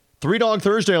Three Dog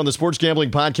Thursday on the Sports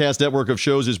Gambling Podcast Network of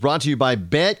shows is brought to you by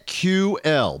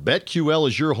BetQL. BetQL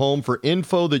is your home for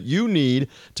info that you need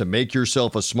to make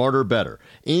yourself a smarter, better.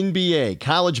 NBA,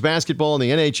 college basketball, and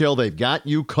the NHL, they've got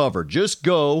you covered. Just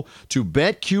go to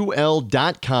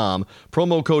BetQL.com,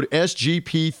 promo code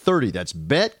SGP30. That's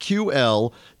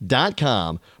BetQL.com,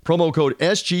 promo code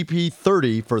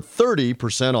SGP30 for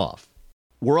 30% off.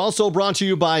 We're also brought to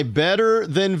you by Better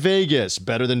Than Vegas.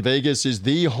 Better Than Vegas is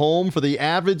the home for the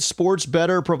avid sports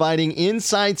bettor, providing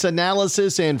insights,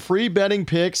 analysis, and free betting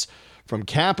picks from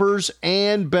cappers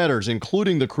and bettors,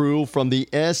 including the crew from the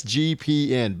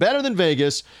SGPN. Better Than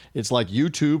Vegas, it's like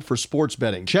YouTube for sports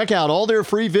betting. Check out all their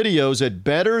free videos at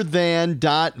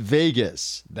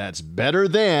betterthan.vegas. That's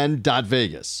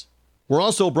betterthan.vegas. We're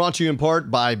also brought to you in part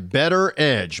by Better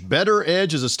Edge. Better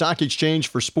Edge is a stock exchange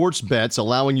for sports bets,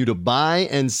 allowing you to buy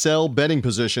and sell betting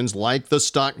positions like the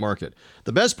stock market.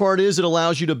 The best part is it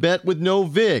allows you to bet with no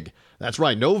VIG. That's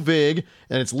right, no VIG,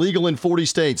 and it's legal in 40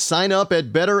 states. Sign up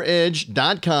at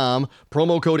betteredge.com,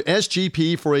 promo code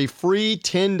SGP for a free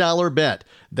 $10 bet.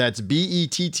 That's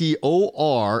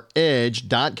BETTOR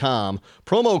edge.com,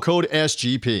 promo code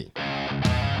SGP.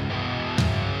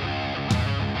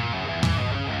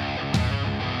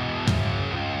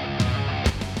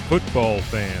 Football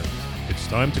fans, it's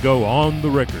time to go on the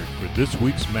record for this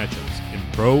week's matchups in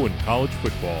pro and college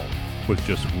football with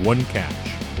just one catch.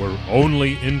 We're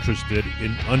only interested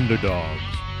in underdogs.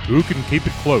 Who can keep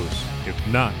it close, if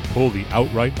not pull the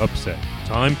outright upset?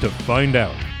 Time to find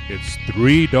out. It's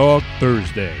Three Dog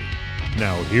Thursday.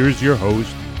 Now here's your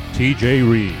host, TJ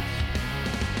Reeves.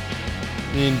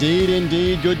 Indeed,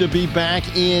 indeed. Good to be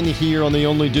back in here on the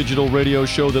only digital radio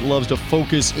show that loves to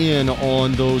focus in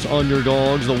on those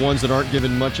underdogs, the ones that aren't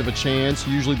given much of a chance,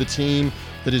 usually the team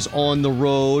that is on the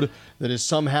road, that is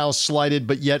somehow slighted,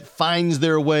 but yet finds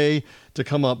their way to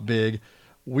come up big.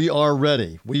 We are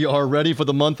ready. We are ready for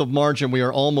the month of March, and we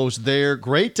are almost there.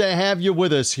 Great to have you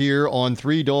with us here on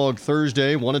Three Dog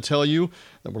Thursday. Want to tell you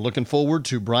that we're looking forward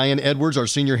to Brian Edwards, our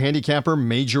senior handicapper,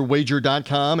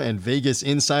 MajorWager.com, and Vegas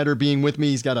Insider being with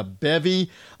me. He's got a bevy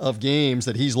of games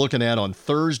that he's looking at on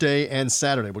Thursday and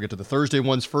Saturday. We'll get to the Thursday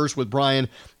ones first with Brian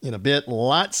in a bit.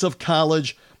 Lots of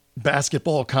college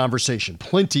basketball conversation.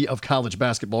 Plenty of college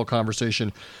basketball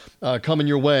conversation coming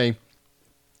your way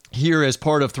here as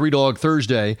part of Three Dog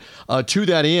Thursday. To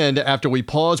that end, after we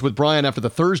pause with Brian after the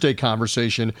Thursday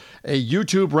conversation, a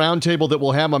YouTube roundtable that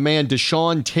will have my man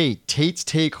Deshaun Tate, Tate's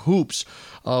Take Hoops,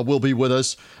 will be with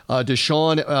us.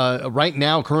 Deshaun, right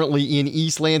now, currently in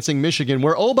East Lansing, Michigan,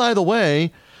 where, oh, by the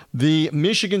way, the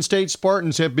Michigan State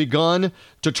Spartans have begun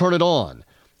to turn it on.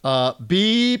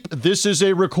 Beep, this is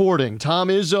a recording. Tom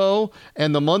Izzo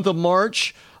and the month of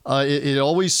March. It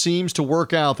always seems to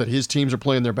work out that his teams are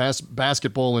playing their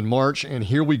basketball in March, and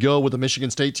here we go with the Michigan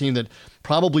State team that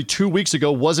probably 2 weeks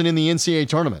ago wasn't in the NCAA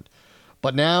tournament.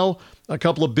 But now a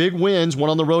couple of big wins, one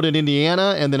on the road in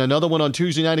Indiana and then another one on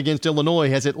Tuesday night against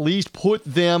Illinois, has at least put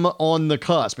them on the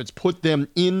cusp. It's put them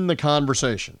in the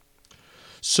conversation.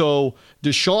 So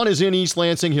Deshaun is in East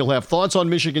Lansing. He'll have thoughts on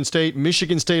Michigan State,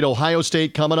 Ohio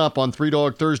State coming up on Three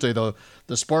Dog Thursday. The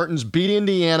Spartans beat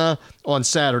Indiana on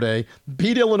Saturday,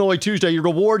 beat Illinois Tuesday. Your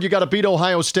reward, you got to beat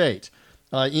Ohio State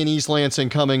in East Lansing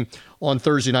coming on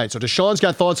Thursday night. So Deshaun's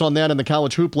got thoughts on that in the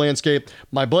college hoop landscape.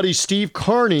 My buddy Steve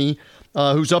Carney,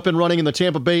 who's up and running in the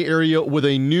Tampa Bay area with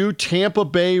a new Tampa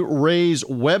Bay Rays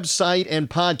website and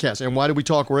podcast. And why do we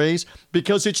talk Rays?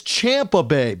 Because it's Champa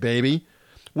Bay, baby.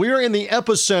 We are in the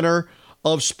epicenter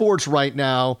of sports right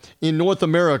now in North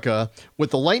America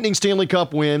with the Lightning Stanley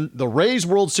Cup win, the Rays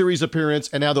World Series appearance,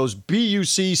 and now those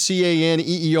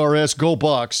BUCCANEERS Go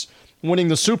Bucks winning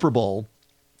the Super Bowl,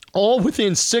 all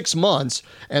within 6 months.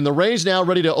 And the Rays now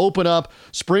ready to open up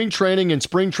spring training and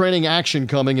spring training action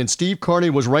coming. And Steve Carney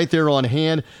was right there on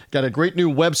hand. Got a great new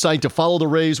website to follow the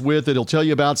Rays with that he'll tell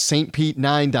you about,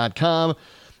 stpete9.com.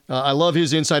 I love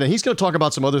his insight, and he's going to talk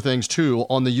about some other things, too,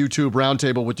 on the YouTube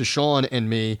roundtable with Deshaun and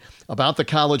me about the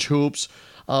college hoops.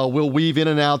 We'll weave in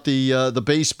and out the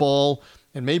baseball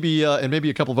and maybe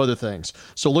a couple of other things.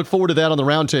 So look forward to that on the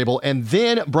roundtable. And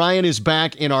then Brian is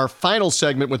back in our final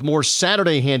segment with more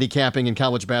Saturday handicapping in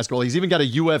college basketball. He's even got a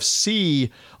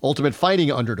UFC Ultimate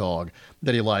Fighting underdog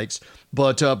that he likes.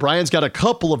 But Brian's got a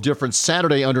couple of different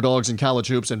Saturday underdogs in college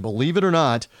hoops, and believe it or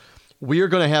not, we are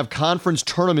going to have conference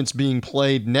tournaments being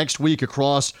played next week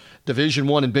across Division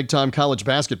I and big-time college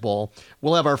basketball.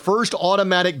 We'll have our first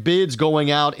automatic bids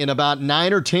going out in about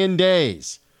 9 or 10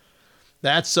 days.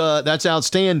 That's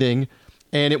outstanding,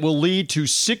 and it will lead to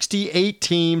 68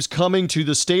 teams coming to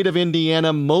the state of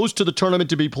Indiana, most of the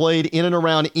tournament to be played in and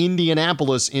around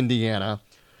Indianapolis, Indiana.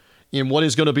 in what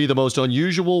is going to be the most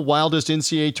unusual, wildest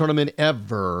NCAA tournament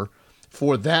ever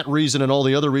for that reason and all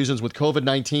the other reasons with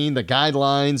COVID-19, the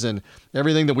guidelines, and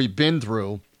everything that we've been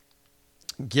through.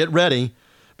 Get ready,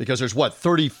 because there's,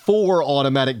 34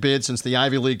 automatic bids since the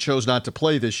Ivy League chose not to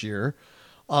play this year.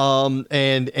 And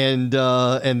then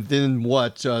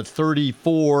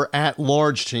 34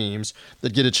 at-large teams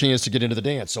that get a chance to get into the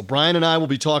dance. So Brian and I will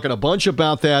be talking a bunch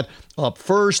about that up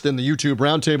first, then the YouTube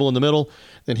roundtable in the middle.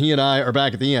 Then he and I are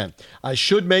back at the end. I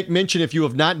should make mention, if you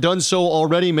have not done so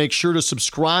already, make sure to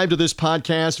subscribe to this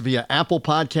podcast via Apple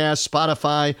Podcasts,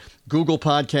 Spotify, Google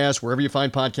Podcasts, wherever you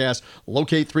find podcasts.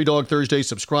 Locate Three Dog Thursday,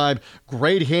 subscribe.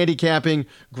 Great handicapping,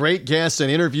 great guests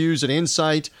and interviews and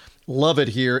insight. Love it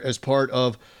here as part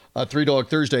of Three Dog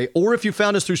Thursday. Or if you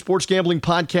found us through Sports Gambling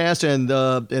Podcast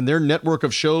and their network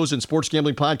of shows and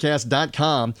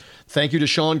sportsgamblingpodcast.com, thank you to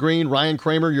Sean Green, Ryan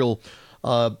Kramer. You'll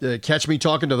catch me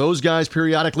talking to those guys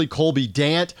periodically. Colby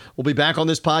Dant will be back on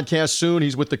this podcast soon.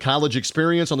 He's with the College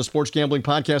Experience on the Sports Gambling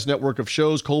Podcast network of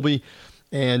shows. Colby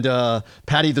and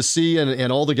Patty the C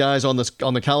and all the guys on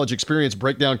the College Experience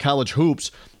break down college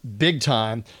hoops big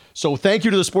time. So thank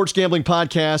you to the Sports Gambling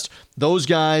Podcast, those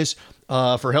guys,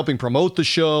 for helping promote the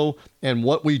show and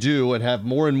what we do, and have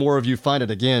more and more of you find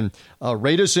it. Again,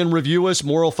 rate us and review us.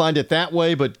 More will find it that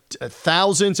way, but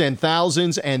thousands and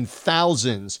thousands and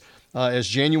thousands, as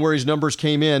January's numbers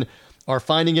came in, are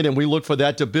finding it, and we look for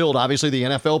that to build. Obviously, the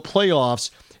NFL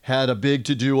playoffs had a big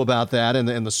to-do about that,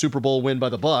 and the Super Bowl win by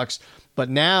the Bucs. But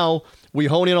now we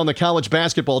hone in on the college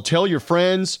basketball. Tell your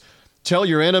friends, tell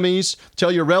your enemies,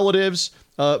 tell your relatives,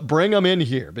 bring them in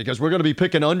here, because we're going to be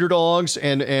picking underdogs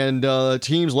and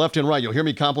teams left and right. You'll hear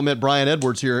me compliment Brian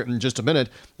Edwards here in just a minute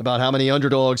about how many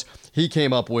underdogs he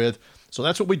came up with. So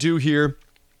that's what we do here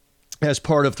as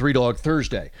part of Three Dog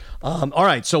Thursday. All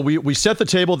right, so we set the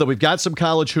table that we've got some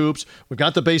college hoops. We've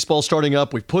got the baseball starting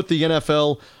up. We've put the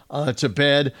NFL to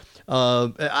bed.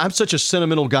 I'm such a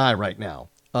sentimental guy right now.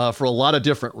 For a lot of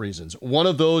different reasons. One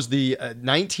of those, the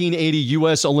 1980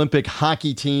 U.S. Olympic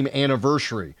hockey team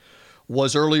anniversary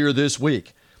was earlier this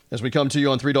week, as we come to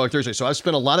you on Three Dog Thursday. So I've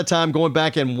spent a lot of time going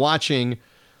back and watching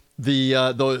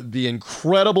the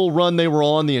incredible run they were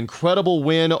on, the incredible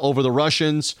win over the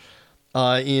Russians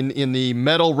in the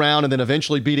medal round, and then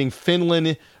eventually beating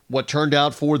Finland, what turned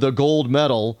out for the gold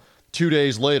medal 2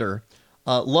 days later.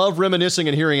 Love reminiscing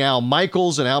and hearing Al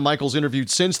Michaels, and Al Michaels interviewed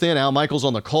since then. Al Michaels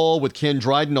on the call with Ken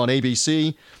Dryden on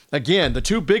ABC. Again, the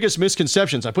two biggest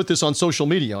misconceptions. I put this on social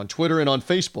media, on Twitter and on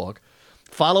Facebook.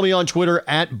 Follow me on Twitter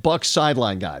at Buck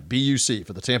Sideline Guy, B-U-C,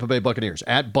 for the Tampa Bay Buccaneers,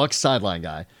 at Buck Sideline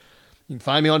Guy. You can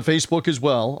find me on Facebook as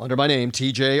well, under my name,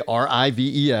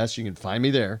 TJRIVES. You can find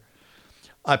me there.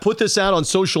 I put this out on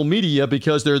social media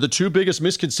because they're the two biggest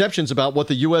misconceptions about what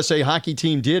the USA hockey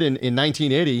team did in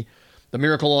 1980, the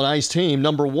Miracle on Ice team.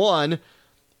 Number one,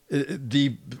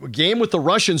 the game with the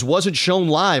Russians wasn't shown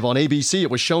live on ABC. It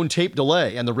was shown tape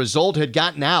delay, and the result had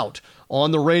gotten out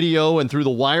on the radio and through the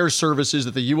wire services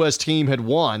that the U.S. team had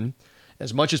won,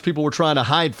 as much as people were trying to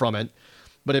hide from it.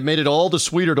 But it made it all the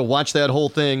sweeter to watch that whole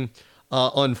thing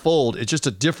unfold. It's just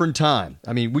a different time.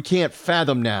 I mean, we can't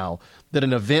fathom now that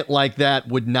an event like that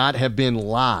would not have been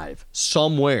live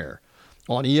somewhere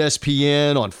on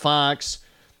ESPN, on Fox,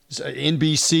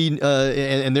 NBC,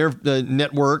 and their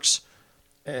networks.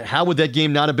 How would that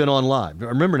game not have been on live?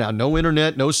 Remember now, no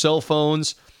internet, no cell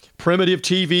phones, primitive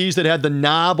TVs that had the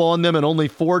knob on them and only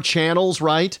 4 channels,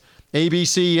 right?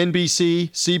 ABC,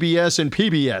 NBC, CBS, and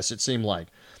PBS, it seemed like,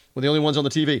 were the only ones on the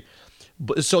TV.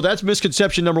 So that's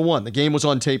misconception number one. The game was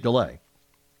on tape delay.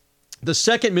 The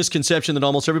second misconception that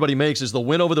almost everybody makes is the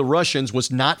win over the Russians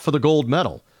was not for the gold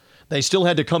medal. They still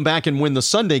had to come back and win the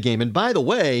Sunday game. And by the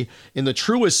way, in the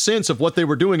truest sense of what they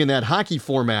were doing in that hockey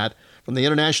format from the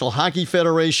International Hockey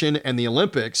Federation and the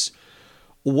Olympics,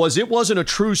 it wasn't a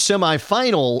true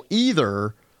semifinal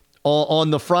either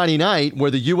on the Friday night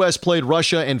where the U.S. played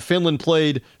Russia and Finland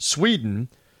played Sweden.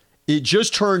 It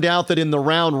just turned out that in the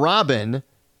round robin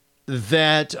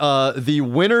that the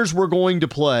winners were going to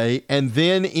play, and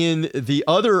then in the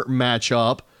other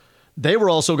matchup, they were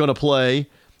also going to play.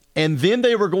 And then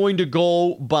they were going to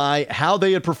go by how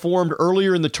they had performed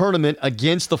earlier in the tournament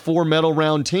against the 4 medal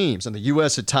round teams. And the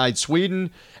U.S. had tied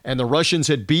Sweden, and the Russians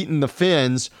had beaten the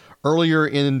Finns earlier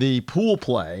in the pool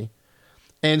play.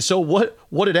 And so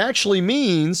what it actually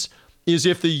means is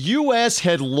if the U.S.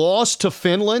 had lost to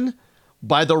Finland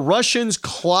by the Russians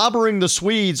clobbering the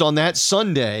Swedes on that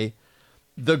Sunday,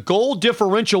 the goal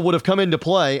differential would have come into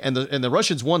play, and the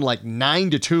Russians won like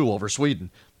 9-2 over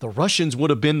Sweden. The Russians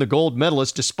would have been the gold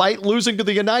medalists despite losing to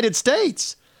the United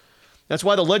States. That's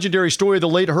why the legendary story of the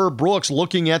late Herb Brooks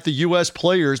looking at the U.S.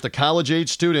 players, the college-age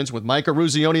students, with Mike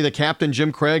Eruzione, the captain,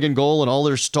 Jim Craig in goal, and all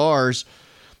their stars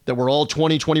that were all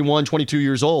 20, 21, 22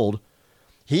 years old.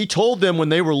 He told them when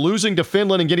they were losing to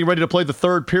Finland and getting ready to play the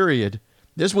third period,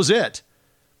 this was it,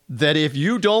 that if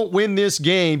you don't win this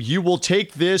game, you will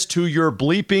take this to your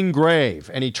bleeping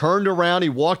grave. And he turned around, he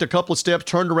walked a couple of steps,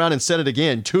 turned around and said it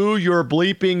again, to your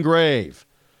bleeping grave.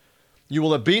 You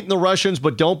will have beaten the Russians,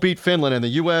 but don't beat Finland. And the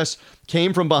U.S.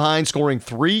 came from behind, scoring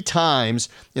 3 times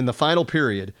in the final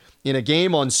period in a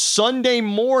game on Sunday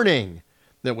morning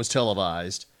that was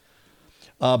televised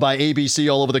by ABC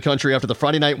all over the country after the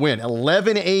Friday night win.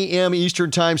 11 a.m.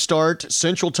 Eastern Time start,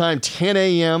 Central Time 10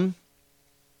 a.m.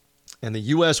 And the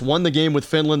U.S. won the game with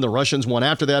Finland. The Russians won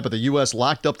after that, but the U.S.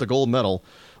 locked up the gold medal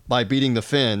by beating the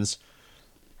Finns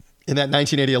in that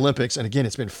 1980 Olympics. And again,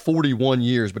 it's been 41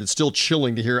 years, but it's still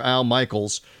chilling to hear Al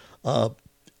Michaels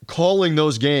calling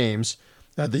those games.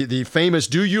 The famous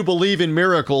 "Do you believe in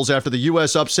miracles?" after the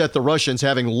U.S. upset the Russians,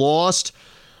 having lost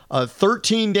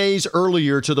 13 days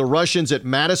earlier to the Russians at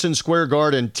Madison Square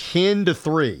Garden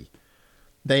 10-3.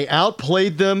 They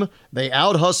outplayed them. They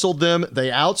out-hustled them. They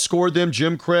outscored them.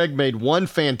 Jim Craig made one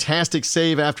fantastic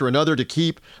save after another to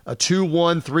keep a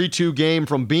 2-1, 3-2 game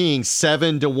from being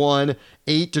 7-1,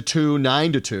 8-2,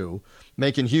 9-2,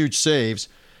 making huge saves.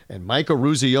 And Mike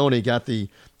Eruzione got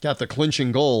the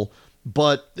clinching goal.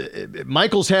 But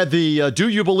Michaels had the "Do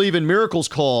you believe in miracles?"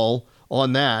 call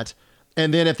on that.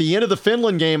 And then at the end of the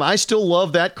Finland game, I still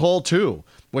love that call too,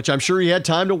 which I'm sure he had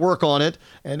time to work on it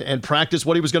and practice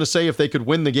what he was going to say if they could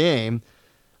win the game.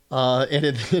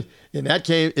 And in that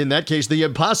case, the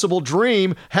impossible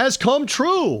dream has come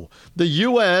true. The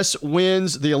U.S.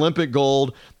 wins the Olympic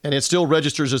gold, and it still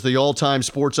registers as the all-time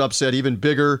sports upset, even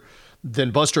bigger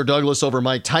than Buster Douglas over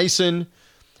Mike Tyson,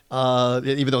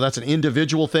 even though that's an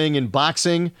individual thing in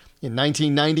boxing in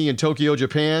 1990 in Tokyo,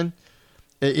 Japan.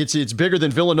 It's bigger than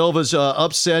Villanova's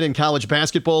upset in college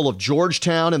basketball of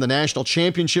Georgetown in the national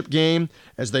championship game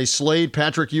as they slayed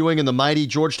Patrick Ewing and the mighty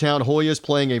Georgetown Hoyas,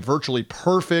 playing a virtually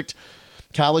perfect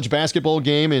college basketball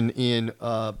game in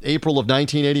April of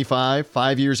 1985,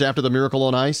 5 years after the Miracle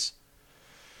on Ice.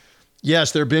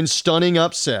 Yes, there have been stunning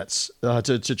upsets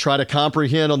to try to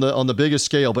comprehend on the biggest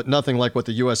scale, but nothing like what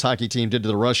the U.S. hockey team did to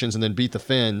the Russians and then beat the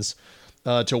Finns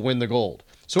to win the gold.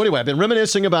 So anyway, I've been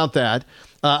reminiscing about that.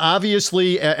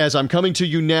 Obviously, as I'm coming to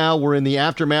you now, we're in the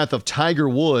aftermath of Tiger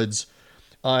Woods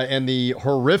and the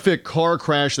horrific car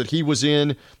crash that he was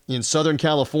in Southern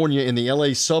California in the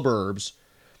LA suburbs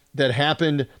that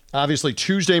happened, obviously,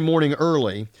 Tuesday morning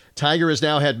early. Tiger has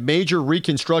now had major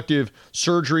reconstructive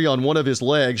surgery on one of his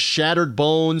legs, shattered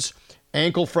bones,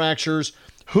 ankle fractures.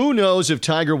 Who knows if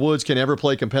Tiger Woods can ever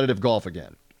play competitive golf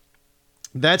again?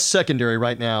 That's secondary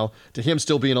right now to him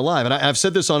still being alive. And I've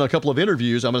said this on a couple of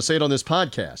interviews. I'm going to say it on this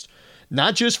podcast.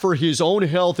 Not just for his own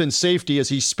health and safety as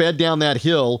he sped down that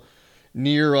hill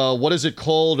near, what is it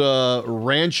called?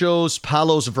 Ranchos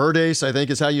Palos Verdes, I think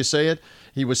is how you say it.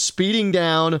 He was speeding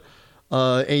down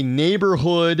a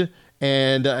neighborhood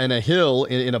and a hill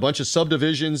in a bunch of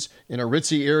subdivisions in a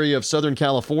ritzy area of Southern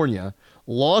California.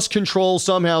 Lost control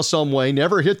somehow, some way,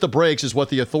 never hit the brakes is what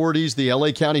the authorities, the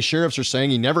LA County sheriffs are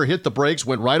saying. He never hit the brakes,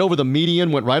 went right over the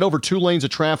median, went right over 2 lanes of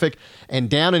traffic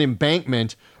and down an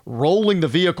embankment, rolling the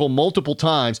vehicle multiple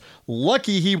times.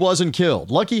 Lucky he wasn't killed.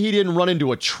 Lucky he didn't run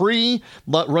into a tree,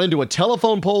 run into a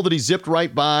telephone pole that he zipped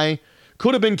right by.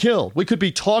 Could have been killed. We could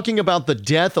be talking about the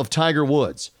death of Tiger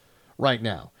Woods right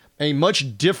now. A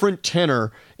much different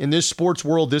tenor in this sports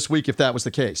world this week if that was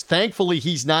the case. Thankfully,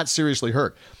 he's not seriously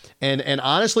hurt. And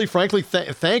honestly, frankly,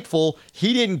 thankful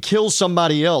he didn't kill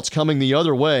somebody else coming the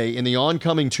other way in the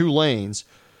oncoming 2 lanes,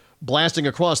 blasting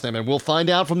across them. And we'll find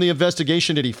out from the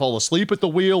investigation, did he fall asleep at the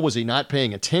wheel? Was he not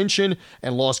paying attention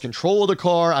and lost control of the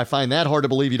car? I find that hard to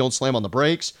believe. You don't slam on the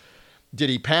brakes. Did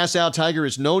he pass out? Tiger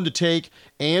is known to take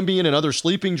Ambien and other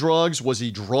sleeping drugs. Was he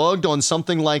drugged on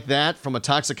something like that from a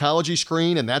toxicology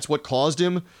screen, and that's what caused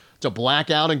him to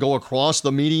black out and go across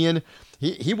the median?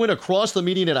 He went across the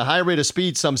median at a high rate of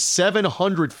speed, some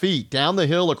 700 feet down the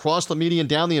hill, across the median,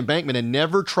 down the embankment, and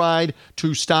never tried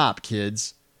to stop,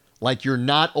 kids. Like you're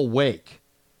not awake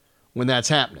when that's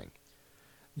happening.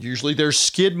 Usually there's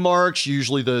skid marks.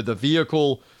 Usually the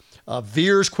vehicle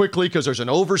veers quickly because there's an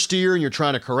oversteer and you're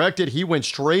trying to correct it. He went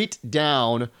straight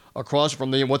down across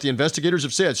from what the investigators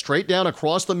have said, straight down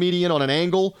across the median on an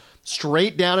angle,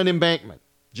 straight down an embankment.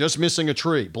 Just missing a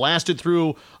tree, blasted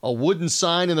through a wooden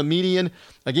sign in the median.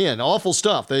 Again, awful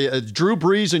stuff. Drew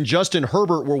Brees and Justin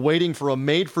Herbert were waiting for a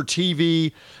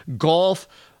made-for-TV golf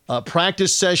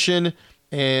practice session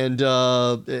and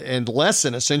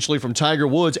lesson essentially from Tiger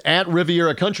Woods at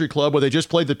Riviera Country Club, where they just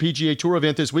played the PGA Tour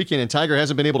event this weekend, and Tiger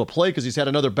hasn't been able to play because he's had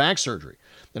another back surgery.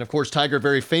 And of course, Tiger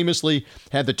very famously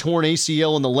had the torn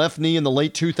ACL in the left knee in the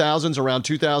late 2000s, around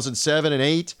 2007 and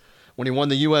 8, when he won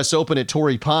the U.S. Open at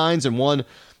Torrey Pines and won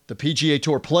the PGA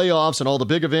Tour playoffs and all the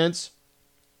big events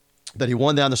that he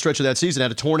won down the stretch of that season.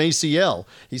 Had a torn ACL.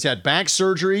 He's had back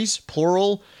surgeries,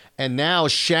 plural, and now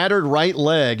shattered right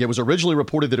leg. It was originally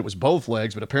reported that it was both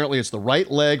legs, but apparently it's the right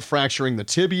leg, fracturing the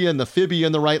tibia and the fibia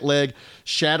in the right leg,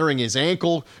 shattering his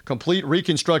ankle, complete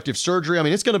reconstructive surgery. I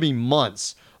mean, it's going to be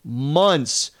months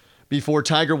before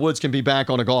Tiger Woods can be back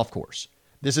on a golf course.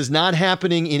 This is not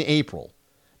happening in April,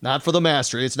 not for the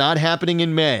Masters. It's not happening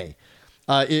in May.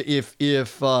 If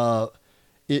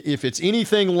it's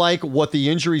anything like what the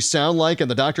injuries sound like,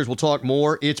 and the doctors will talk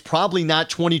more, it's probably not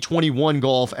 2021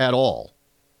 golf at all.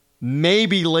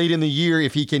 Maybe late in the year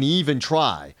if he can even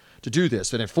try to do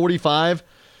this. And at 45,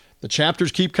 the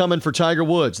chapters keep coming for Tiger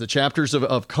Woods. The chapters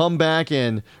of comeback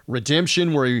and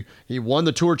redemption, where he won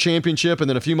the Tour Championship and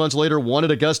then a few months later won at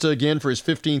Augusta again for his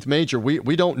 15th major.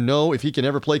 We don't know if he can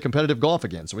ever play competitive golf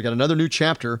again. So we got another new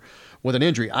chapter with an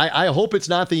injury. I hope it's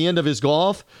not the end of his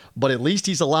golf, but at least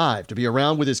he's alive to be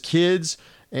around with his kids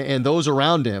and those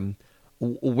around him.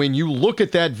 When you look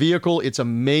at that vehicle, it's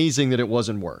amazing that it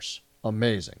wasn't worse.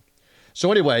 Amazing. So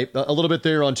anyway, a little bit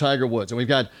there on Tiger Woods. And we've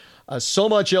got so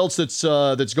much else that's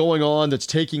going on, that's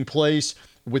taking place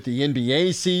with the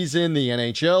NBA season, the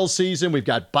NHL season. We've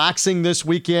got boxing this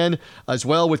weekend as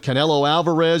well, with Canelo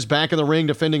Alvarez back in the ring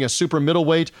defending a super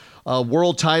middleweight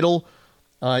world title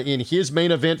in his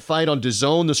main event fight on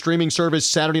DAZN, the streaming service,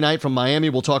 Saturday night from Miami.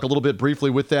 We'll talk a little bit briefly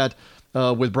with that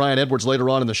with Brian Edwards later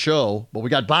on in the show. But we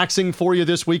got boxing for you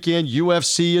this weekend.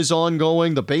 UFC is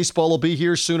ongoing. The baseball will be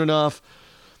here soon enough.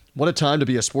 What a time to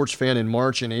be a sports fan in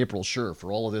March and April, sure, for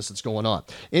all of this that's going on.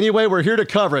 Anyway, we're here to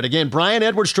cover it. Again, Brian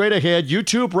Edwards straight ahead.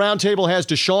 YouTube Roundtable has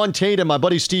Deshaun Tate and my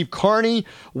buddy Steve Carney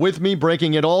with me,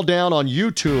 breaking it all down on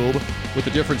YouTube with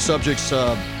the different subjects,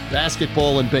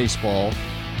 basketball and baseball.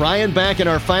 Brian back in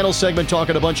our final segment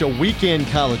talking a bunch of weekend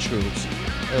college hoops.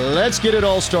 Let's get it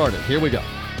all started. Here we go.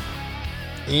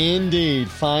 Indeed,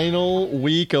 final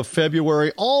week of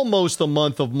February, almost the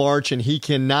month of March, and he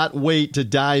cannot wait to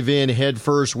dive in head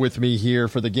first with me here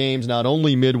for the games, not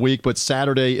only midweek, but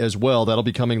Saturday as well. That'll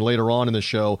be coming later on in the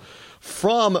show.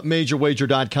 From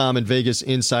MajorWager.com and Vegas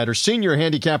Insider, senior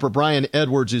handicapper Brian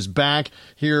Edwards is back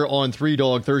here on Three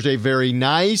Dog Thursday. Very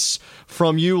nice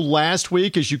from you last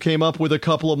week as you came up with a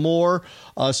couple of more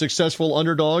successful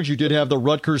underdogs. You did have the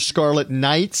Rutgers Scarlet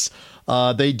Knights.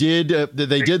 They did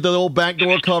the old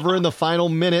backdoor cover in the final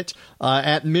minute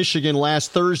at Michigan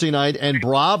last Thursday night, and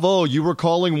bravo, you were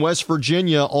calling West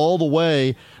Virginia all the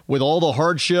way with all the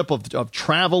hardship of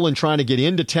travel and trying to get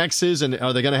into Texas, and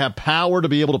are they going to have power to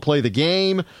be able to play the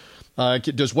game?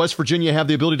 Does West Virginia have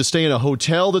the ability to stay in a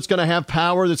hotel that's going to have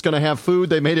power, that's going to have food?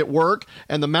 They made it work,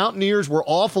 and the Mountaineers were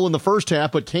awful in the first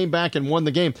half, but came back and won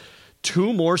the game.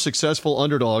 Two more successful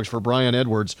underdogs for Brian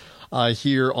Edwards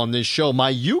here on this show.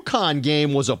 My UConn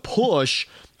game was a push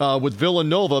with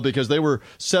Villanova because they were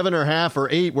 7.5 or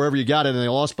 8, wherever you got it, and they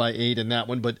lost by 8 in that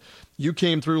one. But you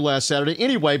came through last Saturday.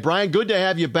 Anyway, Brian, good to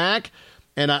have you back.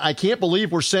 And I can't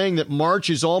believe we're saying that March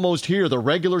is almost here, the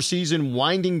regular season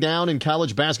winding down in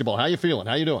college basketball. How you feeling?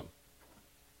 How you doing?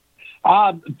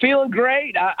 Feeling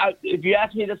great. If you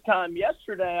asked me this time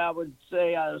yesterday, I would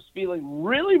say I was feeling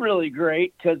really, really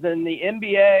great because in the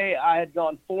NBA, I had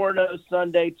gone 4-0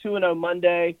 Sunday, 2-0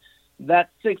 Monday. That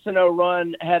 6-0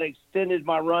 run had extended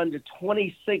my run to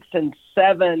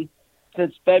 26-7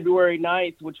 since February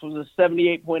 9th, which was a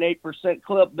 78.8%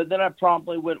 clip. But then I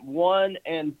promptly went 1-4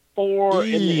 in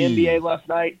the NBA last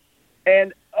night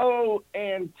and 0-2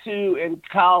 in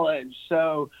college.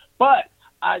 So, but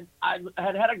I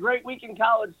had a great week in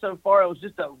college so far. It was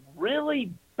just a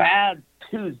really bad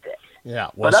Tuesday.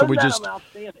 Yeah, well, so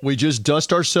we just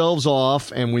dust ourselves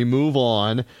off and we move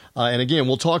on. And again,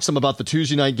 we'll talk some about the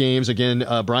Tuesday night games. Again,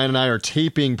 Brian and I are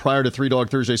taping prior to Three Dog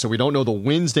Thursday, so we don't know the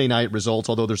Wednesday night results,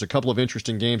 although there's a couple of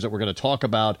interesting games that we're going to talk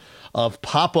about of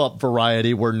pop-up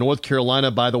variety, where North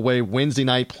Carolina, by the way, Wednesday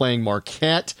night playing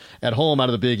Marquette at home out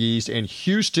of the Big East, and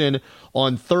Houston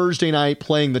on Thursday night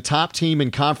playing the top team in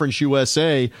Conference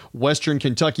USA, Western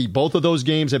Kentucky. Both of those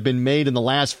games have been made in the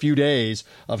last few days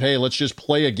of, hey, let's just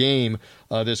play a game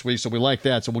this week. So we like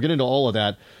that. So we'll get into all of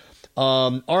that.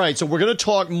 All right, so we're going to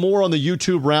talk more on the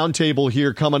YouTube Roundtable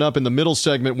here coming up in the middle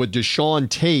segment with Deshaun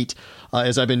Tate.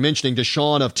 As I've been mentioning,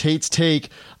 Deshaun of Tate's Take,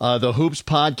 the Hoops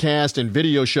podcast and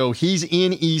video show. He's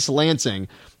in East Lansing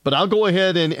But I'll go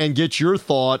ahead and get your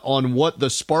thought on what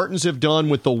the Spartans have done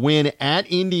with the win at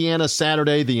Indiana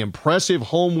Saturday, the impressive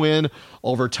home win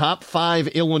over top 5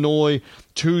 Illinois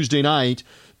Tuesday night.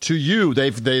 To you,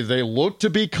 they look to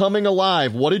be coming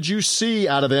alive. What did you see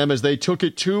out of them as they took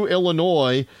it to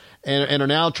Illinois and are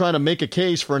now trying to make a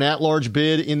case for an at-large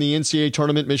bid in the NCAA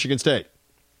tournament, Michigan State?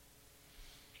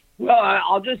 Well,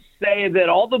 I'll just say that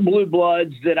all the Blue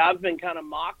Bloods that I've been kind of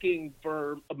mocking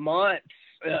for months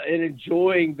and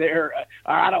enjoying their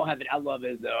I don't have it. I love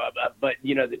it, though. But,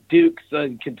 the Dukes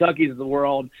and Kentuckys of the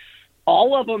world,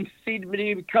 all of them seem to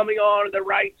be coming on at the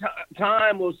right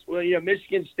time. Was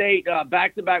Michigan State,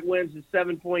 back-to-back wins as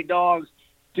 7-point dogs.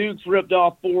 Dukes ripped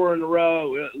off 4 in a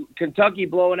row. Kentucky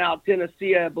blowing out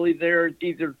Tennessee. I believe they're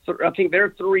I think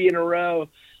they're 3 in a row.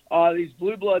 These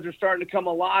Blue Bloods are starting to come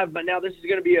alive, but now this is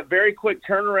going to be a very quick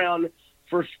turnaround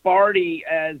for Sparty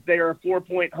as they are a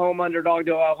 4-point home underdog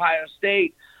to Ohio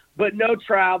State, but no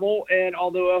travel. And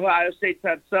although Ohio State's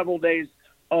had several days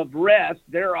of rest,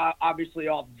 they're obviously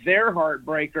off their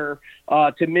heartbreaker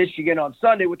to Michigan on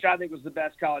Sunday, which I think was the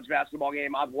best college basketball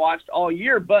game I've watched all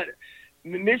year. But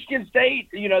Michigan State,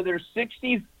 they're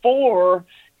 64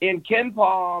 in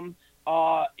KenPom.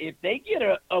 If they get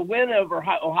a win over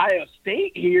Ohio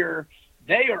State here,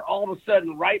 they are all of a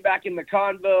sudden right back in the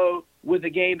convo with a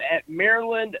game at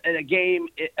Maryland and a game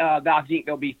I think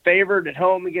they'll be favored at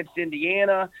home against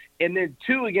Indiana, and then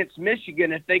 2 against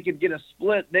Michigan if they could get a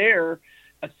split there.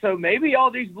 So maybe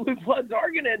all these Blue Bloods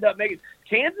are going to end up making –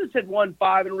 Kansas had won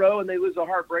 5 in a row, and they lose a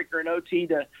heartbreaker in OT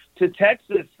to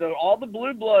Texas. So all the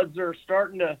Blue Bloods are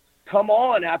starting to come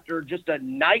on after just a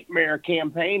nightmare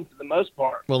campaign for the most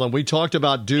part. Well, and we talked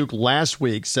about Duke last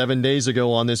week, 7 days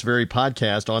ago on this very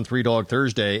podcast on Three Dog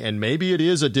Thursday, and maybe it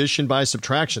is addition by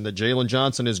subtraction that Jalen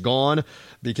Johnson is gone,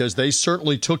 because they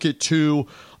certainly took it to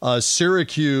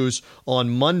Syracuse on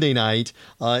Monday night,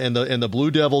 and the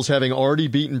Blue Devils having already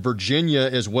beaten Virginia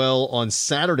as well on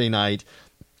Saturday night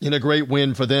in a great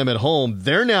win for them at home.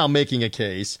 They're now making a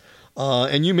case.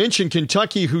 And you mentioned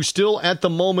Kentucky, who still at the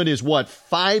moment is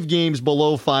 5 games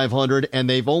below 500, and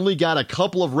they've only got a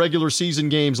couple of regular season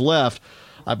games left.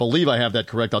 I believe I have that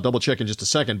correct. I'll double check in just a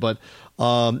second. But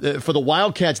for the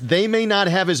Wildcats, they may not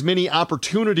have as many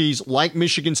opportunities like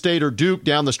Michigan State or Duke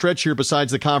down the stretch here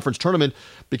besides the conference tournament,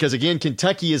 because, again,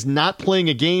 Kentucky is not playing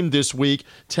a game this week.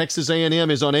 Texas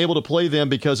A&M is unable to play them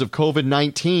because of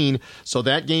COVID-19, so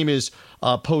that game is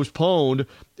postponed.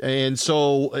 And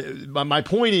so my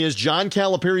point is John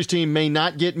Calipari's team may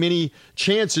not get many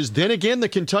chances. Then again, the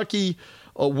Kentucky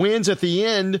wins at the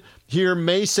end here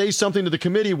may say something to the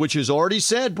committee, which has already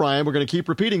said, Brian, we're going to keep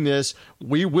repeating this,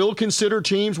 we will consider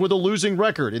teams with a losing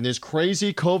record in this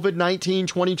crazy COVID-19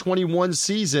 2021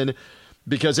 season,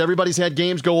 because everybody's had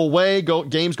games go away,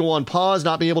 games go on pause,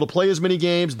 not being able to play as many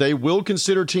games. They will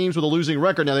consider teams with a losing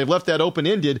record. Now, they've left that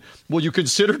open-ended. Will you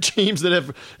consider teams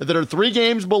that are 3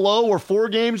 games below or 4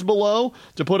 games below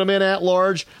to put them in at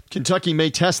large? Kentucky may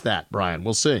test that, Brian.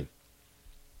 We'll see.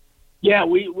 Yeah,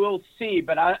 we will see,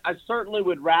 but I certainly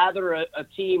would rather a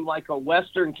team like a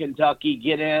Western Kentucky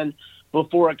get in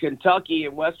before a Kentucky,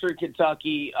 and Western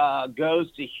Kentucky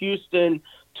goes to Houston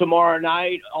tomorrow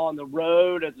night on the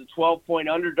road as a 12-point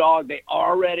underdog. They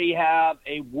already have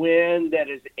a win that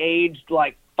is aged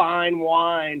like fine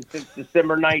wine since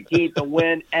December 19th, a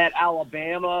win at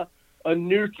Alabama, a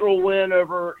neutral win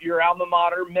over your alma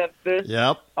mater, Memphis.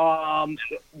 Yep.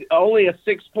 Only a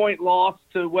 6-point loss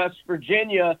to West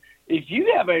Virginia. If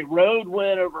you have a road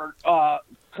win over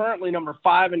currently number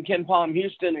 5 in KenPom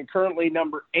Houston and currently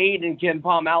number 8 in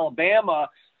KenPom Alabama,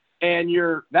 and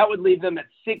that would leave them at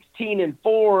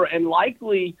 16-4 and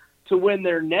likely to win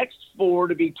their next 4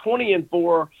 to be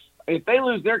 20-4. If they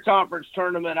lose their conference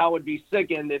tournament, I would be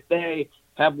sickened if they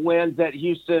have wins at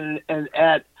Houston and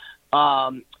at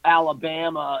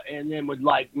Alabama, and then would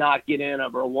not get in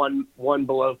over one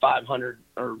below 500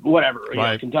 or whatever.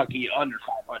 Right. Kentucky under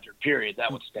 500. Period.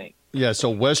 That would stink. Yeah, so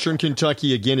Western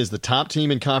Kentucky, again, is the top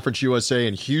team in Conference USA,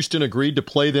 and Houston agreed to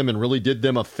play them and really did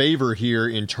them a favor here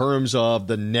in terms of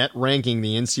the net ranking,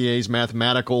 the NCAA's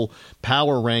mathematical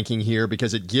power ranking here,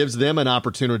 because it gives them an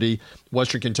opportunity,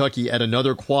 Western Kentucky, at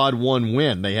another quad 1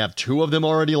 win. They have 2 of them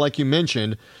already, like you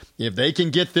mentioned. If they can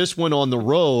get this one on the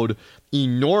road,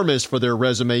 enormous for their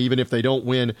resume, even if they don't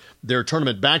win their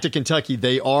tournament. Back to Kentucky,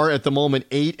 they are at the moment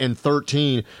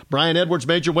 8-13. Brian Edwards,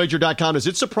 MajorWager.com. Does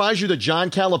it surprise you that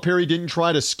John Calipari didn't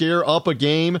try to scare up a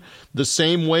game the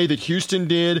same way that Houston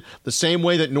did, the same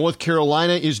way that North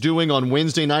Carolina is doing on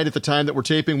Wednesday night at the time that we're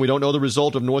taping? We don't know the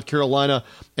result of North Carolina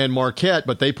and Marquette,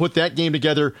 but they put that game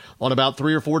together on about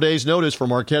 3 or 4 days' notice for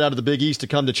Marquette out of the Big East to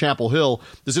come to Chapel Hill.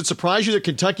 Does it surprise you that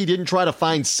Kentucky didn't try to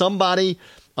find somebody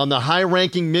on the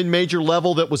high-ranking mid-major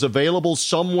level that was available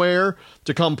somewhere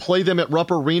to come play them at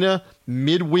Rupp Arena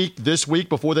midweek this week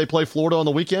before they play Florida on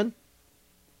the weekend?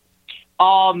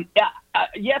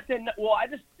 Yes, and well, I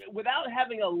just, without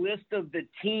having a list of the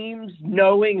teams,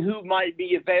 knowing who might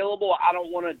be available, I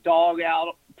don't want to dog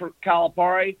out for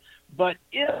Calipari. But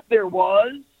if there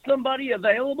was somebody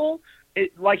available,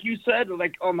 like you said,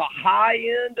 like on the high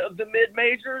end of the mid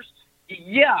majors,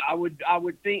 yeah, I would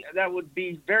think that would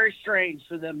be very strange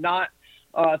for them not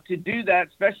to do that,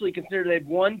 especially considering they've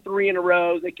won 3 in a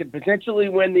row. They could potentially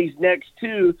win these next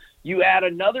 2. You add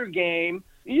another game,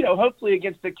 hopefully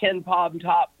against the Ken Pom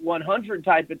top 100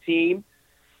 type of team.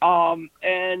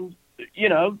 And,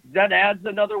 that adds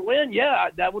another win. Yeah,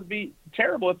 that would be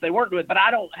terrible if they weren't doing it. But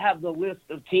I don't have the list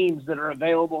of teams that are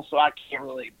available, so I can't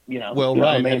really, Well,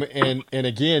 right. And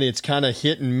again, it's kind of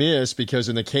hit and miss because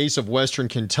in the case of Western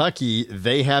Kentucky,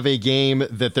 they have a game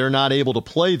that they're not able to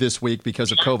play this week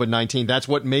because of COVID-19. That's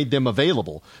what made them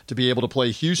available to be able to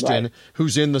play Houston, right,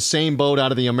 who's in the same boat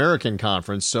out of the American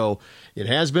Conference. So it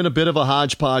has been a bit of a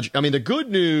hodgepodge. I mean, the good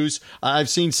news, I've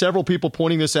seen several people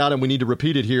pointing this out, and we need to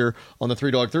repeat it here on the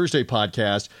Three Dog Thursday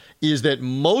podcast, is that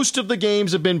most of the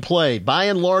games have been played. By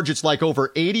and large, it's like over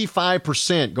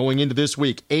 85% going into this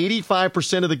week.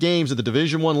 85% of the games at the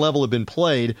Division I level have been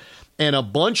played, and a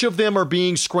bunch of them are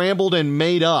being scrambled and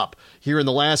made up here in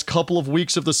the last couple of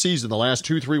weeks of the season, the last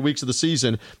 2-3 weeks of the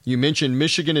season. You mentioned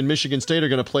Michigan and Michigan State are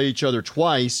going to play each other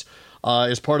twice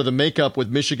as part of the makeup, with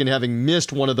Michigan having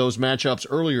missed one of those matchups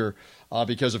earlier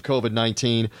because of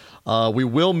COVID-19. We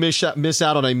will miss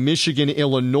out on a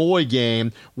Michigan-Illinois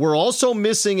game. We're also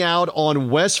missing out on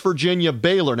West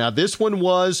Virginia-Baylor. Now, this one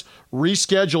was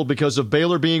rescheduled because of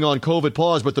Baylor being on COVID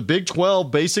pause, but the Big 12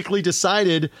 basically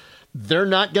decided they're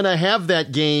not going to have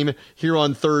that game here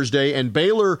on Thursday, and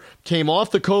Baylor came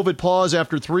off the COVID pause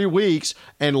after 3 weeks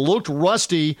and looked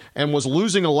rusty and was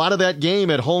losing a lot of that game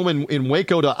at home in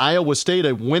Waco to Iowa State,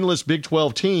 a winless Big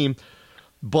 12 team.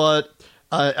 But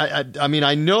I mean,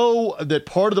 I know that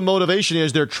part of the motivation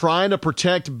is they're trying to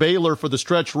protect Baylor for the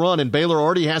stretch run, and Baylor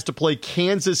already has to play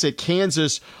Kansas at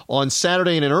Kansas on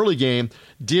Saturday in an early game.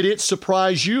 Did it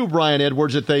surprise you, Brian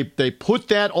Edwards, that they put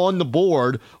that on the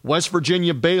board, West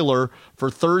Virginia-Baylor,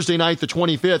 for Thursday night the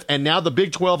 25th, and now the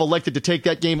Big 12 elected to take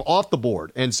that game off the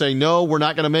board and say, no, we're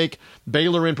not going to make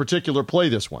Baylor in particular play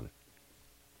this one?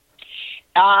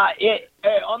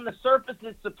 On the surface,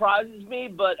 it surprises me,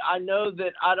 but I know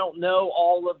that I don't know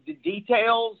all of the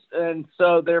details, and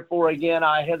so therefore, again,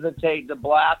 I hesitate to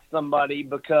blast somebody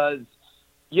because,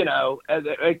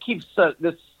 it keeps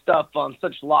this stuff on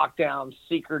such lockdown,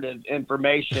 secretive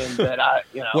information that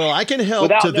Well, I can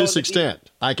help to this extent.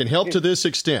 To this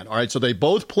extent. All right, so they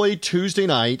both played Tuesday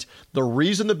night. The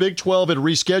reason the Big 12 had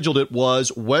rescheduled it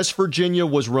was West Virginia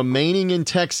was remaining in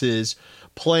Texas,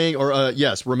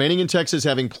 remaining in Texas,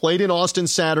 having played in Austin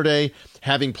Saturday,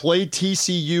 having played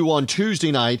TCU on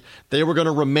Tuesday night. They were going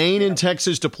to remain in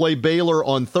Texas to play Baylor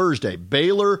on Thursday.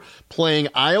 Baylor playing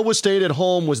Iowa State at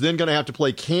home was then going to have to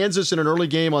play Kansas in an early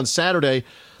game on Saturday.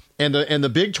 And the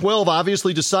Big 12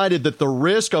 obviously decided that the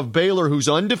risk of Baylor, who's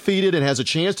undefeated and has a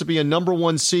chance to be a number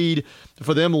 1 seed,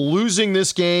 for them losing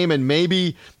this game and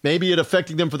maybe it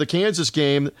affecting them for the Kansas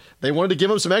game, they wanted to give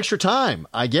them some extra time,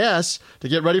 I guess, to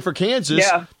get ready for Kansas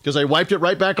because they wiped it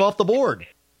right back off the board.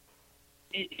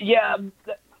 Yeah,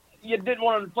 you didn't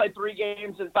want them to play 3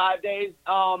 games in 5 days.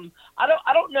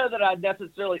 I don't know that I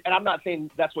necessarily, and I'm not saying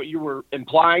that's what you were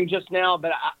implying just now,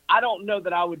 but I don't know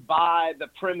that I would buy the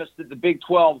premise that the Big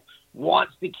 12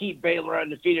 wants to keep Baylor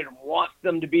undefeated and wants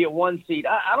them to be a 1 seed.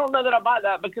 I don't know that I buy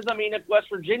that because, I mean, if West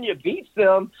Virginia beats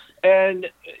them and,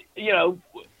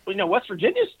 West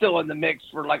Virginia's still in the mix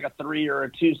for like a 3 or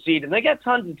a 2 seed, and they got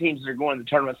tons of teams that are going to the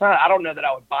tournament. So I don't know that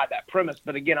I would buy that premise,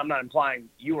 but again, I'm not implying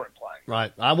you were implying.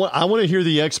 Right. I want to hear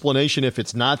the explanation if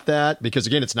it's not that, because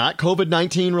again, it's not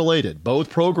COVID-19 related. Both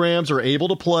programs are able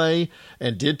to play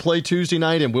and did play Tuesday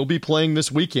night and will be playing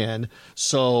this weekend.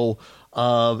 So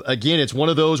again, it's one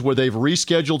of those where they've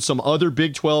rescheduled some other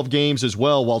Big 12 games as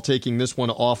well while taking this one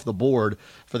off the board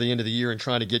for the end of the year and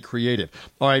trying to get creative.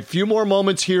 All right, few more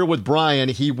moments here with Brian.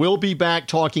 He will be back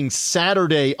talking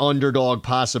Saturday underdog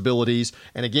possibilities.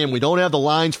 And again, we don't have the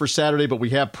lines for Saturday, but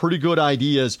we have pretty good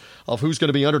ideas of who's going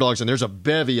to be underdogs, and there's a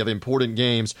bevy of important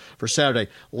games for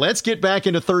Saturday. Let's get back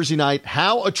into Thursday night.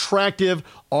 How attractive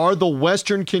are the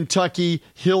Western Kentucky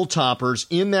Hilltoppers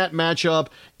in that matchup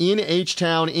in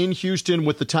H-Town, in Houston,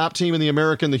 with the top team in the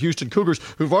American, the Houston Cougars,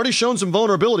 who've already shown some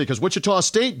vulnerability because Wichita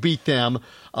State beat them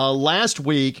last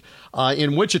week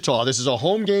in Wichita. This is a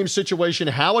home game situation.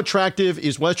 How attractive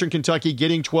is Western Kentucky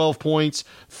getting 12 points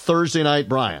Thursday night,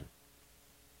 Brian?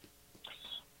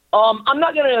 I'm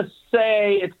not going to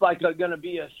say it's like going to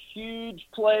be a huge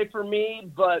play for me,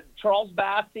 but Charles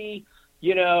Bassey,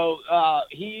 he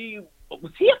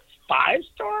was he a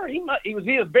 5-star? He was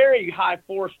a very high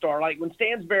 4-star. Like when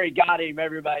Stansbury got him,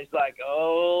 everybody's like,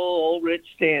 "Oh, old Rich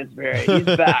Stansbury, he's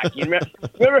back." You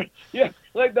remember, yeah,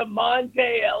 like the Monte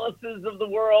Ellises of the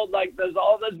world, like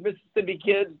all those Mississippi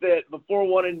kids that before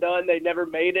one and done, they never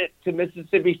made it to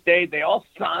Mississippi State. They all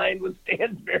signed with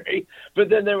Stansbury, but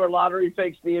then there were lottery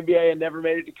fakes in the NBA and never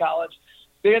made it to college.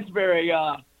 Stansbury,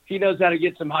 he knows how to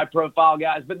get some high-profile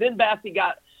guys. But then Bassey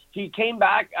he came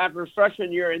back after his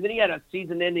freshman year, and then he had a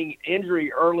season-ending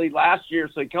injury early last year,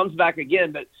 so he comes back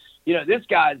again. But, this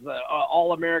guy's an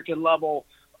all-American level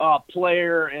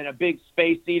player and a big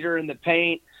space eater in the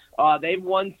paint. They've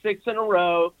won 6 in a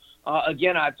row.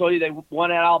 Again, I told you they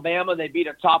won at Alabama. They beat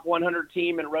a top 100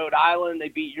 team in Rhode Island. They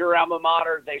beat your alma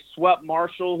mater. They swept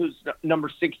Marshall, who's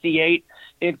number 68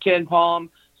 in Ken Palm.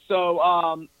 So,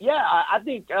 I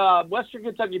think Western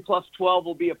Kentucky plus 12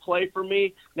 will be a play for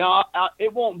me. Now,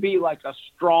 it won't be like a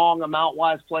strong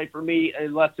amount-wise play for me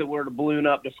unless it were to balloon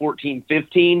up to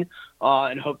 14-15,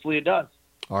 and hopefully it does.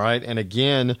 All right, and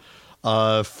again,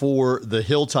 for the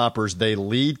Hilltoppers, they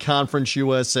lead Conference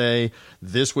USA.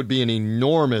 This would be an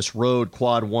enormous road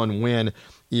quad 1 win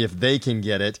if they can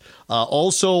get it.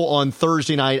 Also on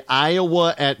Thursday night,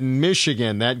 Iowa at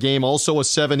Michigan. That game also a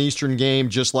 7 Eastern game,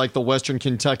 just like the Western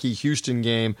Kentucky-Houston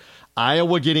game.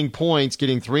 Iowa getting points,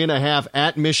 getting 3.5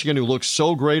 at Michigan, who looks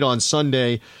so great on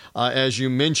Sunday, as you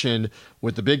mentioned,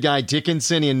 with the big guy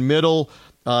Dickinson in middle.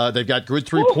 They've got good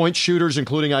 3-point shooters,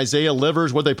 including Isaiah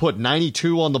Livers. What they put,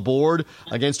 92 on the board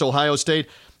against Ohio State.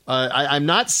 I'm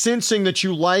not sensing that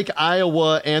you like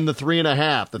Iowa and the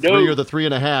 3.5, the 3 or the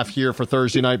 3.5 here for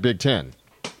Thursday night Big Ten.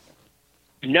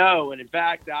 No, and in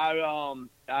fact,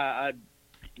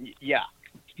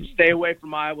 stay away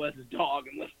from Iowa as a dog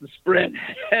unless the spread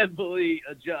heavily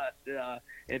adjusts.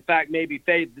 In fact, maybe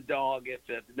fade the dog if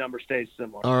the number stays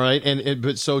similar. All right,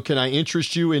 but so can I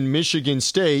interest you in Michigan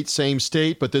State, same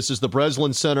state, but this is the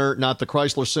Breslin Center, not the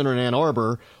Chrysler Center in Ann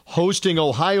Arbor, hosting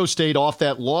Ohio State off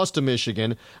that loss to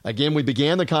Michigan. Again, we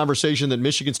began the conversation that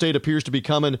Michigan State appears to be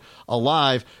coming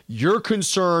alive. You're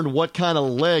concerned, what kind of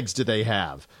legs do they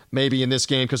have maybe in this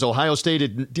game? Because Ohio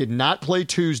State did not play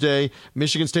Tuesday.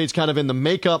 Michigan State's kind of in the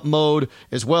makeup mode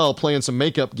as well, playing some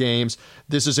makeup games.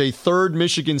 This is a third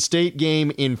Michigan State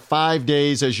game in 5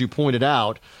 days, as you pointed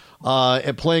out,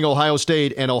 at playing Ohio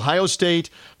State. And Ohio State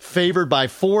favored by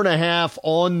 4.5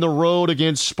 on the road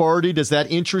against Sparty. Does that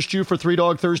interest you for Three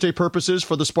Dog Thursday purposes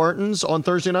for the Spartans on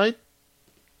Thursday night?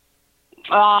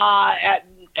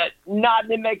 Not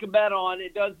to make a bet on.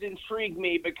 It does intrigue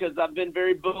me because I've been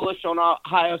very bullish on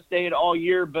Ohio State all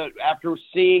year, but after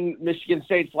seeing Michigan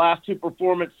State's last 2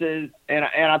 performances, and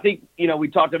I think, we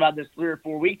talked about this 3 or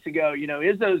 4 weeks ago,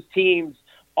 Izzo's teams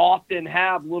often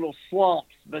have little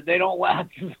slumps, but they don't last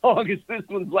as long as this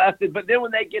one's lasted. But then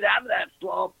when they get out of that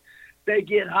slump, they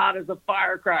get hot as a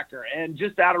firecracker. And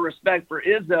just out of respect for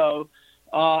Izzo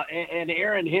and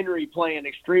Aaron Henry playing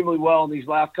extremely well in these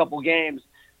last couple games,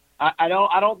 I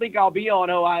don't think I'll be on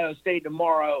Ohio State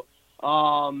tomorrow,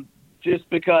 just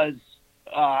because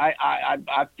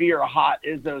I fear a hot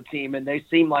Izzo team, and they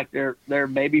seem like they're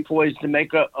maybe poised to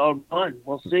make a run.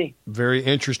 We'll see. Very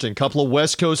interesting. Couple of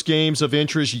West Coast games of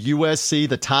interest. USC,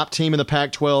 the top team in the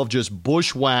Pac-12, just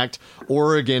bushwhacked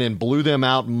Oregon and blew them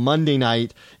out Monday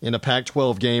night in a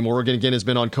Pac-12 game. Oregon, again, has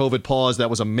been on COVID pause. That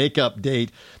was a makeup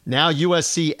date. Now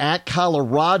USC at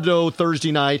Colorado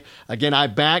Thursday night. Again, I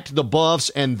backed the Buffs,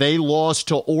 and they lost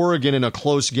to Oregon in a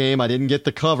close game. I didn't get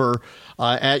the cover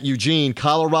at Eugene.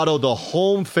 Colorado, the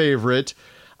home favorite.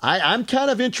 I'm kind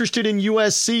of interested in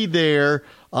USC there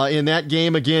in that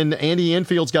game. Again, Andy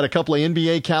Enfield's got a couple of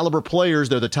NBA caliber players.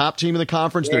 They're the top team in the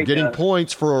conference. They're getting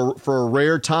points for a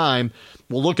rare time.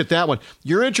 We'll look at that one.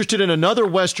 You're interested in another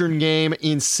Western game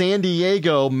in San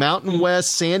Diego, Mountain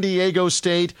West, San Diego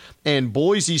State, and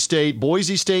Boise State.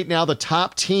 Boise State now the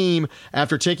top team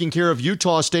after taking care of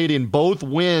Utah State in both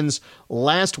wins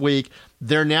last week.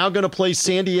 They're now going to play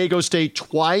San Diego State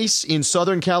twice in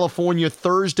Southern California,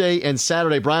 Thursday and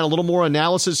Saturday. Brian, a little more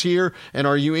analysis here. And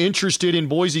are you interested in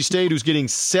Boise State, who's getting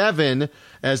 7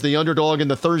 as the underdog in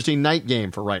the Thursday night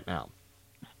game for right now?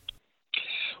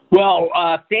 Well,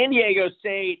 San Diego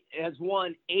State has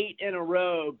won 8 in a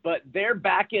row, but their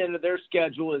back end of their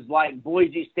schedule is like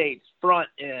Boise State's front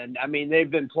end. I mean, they've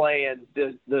been playing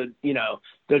the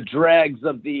dregs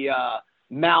of the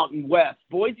Mountain West.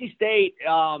 Boise State,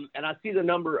 and I see the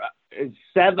number is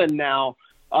 7 now.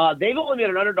 They've only been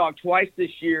an underdog twice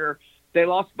this year. They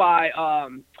lost by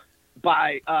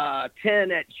by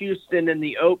 10 at Houston in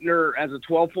the opener as a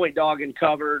 12-point dog and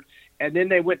covered. And then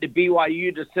they went to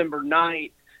BYU December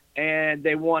 9th, and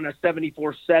they won a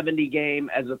 74-70 game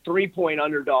as a 3-point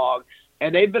underdog.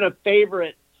 And they've been a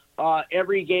favorite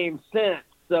every game since.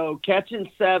 So catching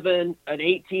 7, an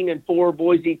 18-4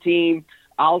 Boise team.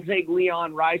 I'll take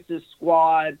Leon Rice's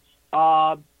squad.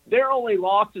 Their only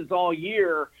losses all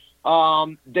year,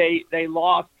 they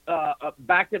lost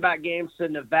back-to-back games to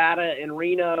Nevada and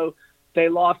Reno. They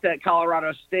lost at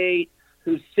Colorado State,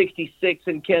 who's 66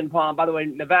 in KenPom. By the way,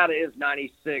 Nevada is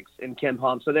 96 in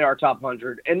KenPom, so they are top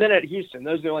 100. And then at Houston,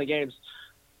 those are the only games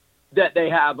that they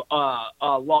have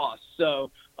lost.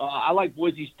 So I like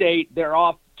Boise State. They're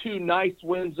off 2 nice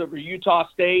wins over Utah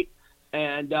State,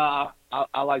 and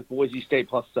I like Boise State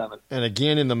 +7. And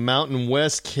again, in the Mountain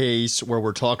West case, where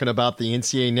we're talking about the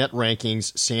NCAA net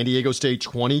rankings, San Diego State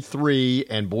 23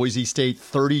 and Boise State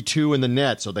 32 in the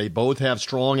net. So they both have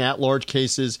strong at-large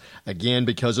cases, again,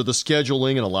 because of the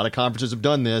scheduling, and a lot of conferences have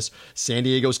done this. San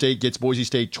Diego State gets Boise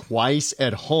State twice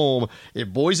at home. If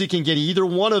Boise can get either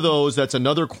one of those, that's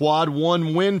another quad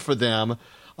 1 win for them.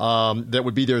 That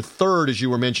would be their third, as you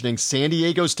were mentioning. San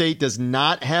Diego State does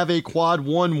not have a quad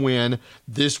 1 win.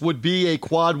 This would be a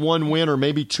quad 1 win, or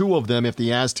maybe 2 of them if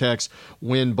the Aztecs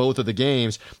win both of the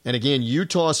games. And again,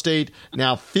 Utah State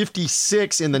now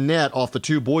 56 in the net off the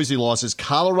 2 Boise losses.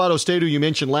 Colorado State, who you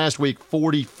mentioned last week,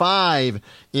 45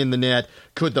 in the net.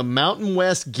 Could the Mountain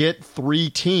West get 3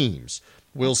 teams?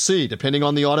 We'll see, depending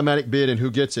on the automatic bid and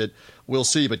who gets it. We'll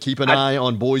see, but keep an eye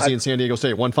on Boise and San Diego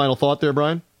State. One final thought there,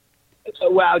 Brian?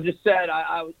 Well, I just said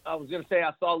I was going to say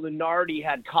I saw Lunardi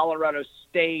had Colorado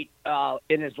State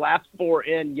in his last 4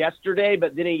 in yesterday,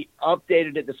 but then he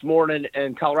updated it this morning,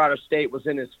 and Colorado State was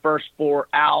in his first 4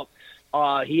 out.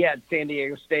 He had San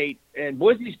Diego State and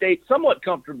Boise State somewhat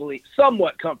comfortably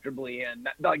in.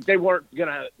 Like, they weren't going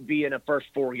to be in a first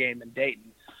 4 game in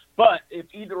Dayton. But if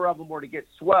either of them were to get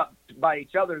swept by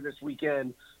each other this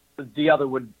weekend,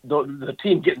 the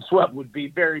team getting swept would be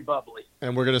very bubbly.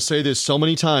 And we're going to say this so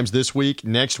many times this week,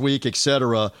 next week,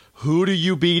 etc. Who do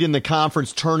you beat in the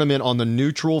conference tournament on the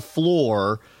neutral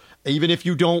floor, even if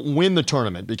you don't win the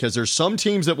tournament? Because there's some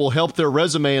teams that will help their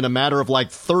resume in a matter of like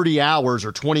 30 hours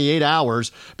or 28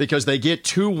 hours because they get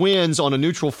 2 wins on a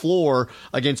neutral floor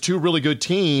against 2 really good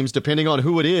teams, depending on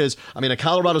who it is. I mean, a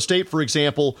Colorado State, for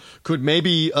example, could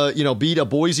maybe beat a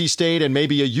Boise State and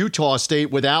maybe a Utah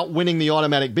State without winning the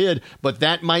automatic bid, but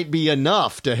that might be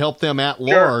enough to help them at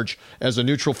large as a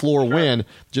neutral floor win,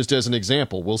 just as an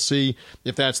example. We'll see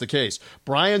if that's the case.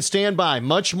 Brian, stand by.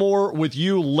 Much more with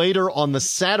you later on the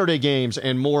Saturday games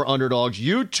and more underdogs.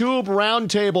 YouTube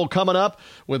roundtable coming up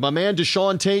with my man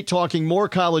Deshaun Tate talking more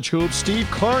college hoops, Steve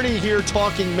Carney here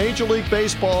talking Major League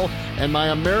Baseball, and my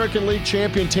American League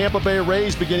champion Tampa Bay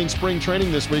Rays beginning spring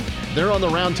training this week. They're on the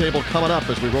roundtable coming up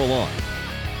as we roll on.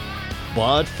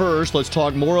 But first, let's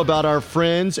talk more about our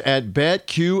friends at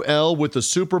BetQL. With the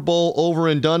Super Bowl over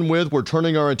and done with, we're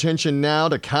turning our attention now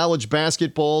to college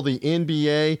basketball, the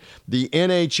NBA, the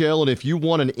NHL, and if you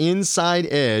want an inside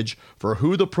edge for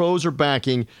who the pros are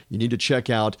backing, you need to check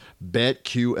out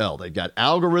BetQL. They've got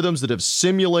algorithms that have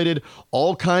simulated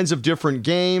all kinds of different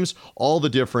games, all the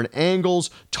different angles,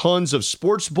 tons of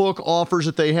sportsbook offers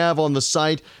that they have on the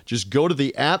site. Just go to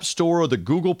the App Store or the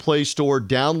Google Play Store,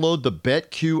 download the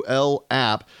BetQL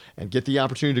app, and get the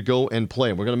opportunity to go and play.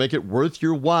 And we're going to make it worth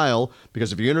your while,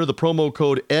 because if you enter the promo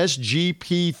code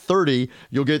SGP30,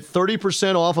 you'll get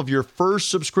 30% off of your first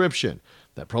subscription.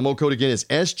 That promo code again is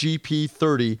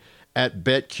SGP30 at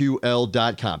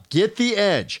BetQL.com. Get the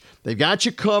edge. They've got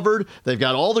you covered. They've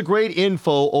got all the great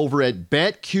info over at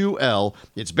BetQL.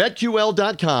 It's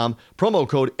BetQL.com, promo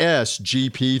code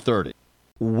SGP30.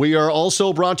 We are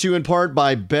also brought to you in part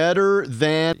by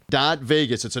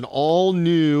BetterThan.Vegas. It's an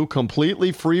all-new,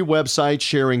 completely free website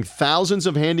sharing thousands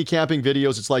of handicapping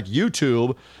videos. It's like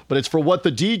YouTube, but it's for what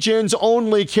the DGens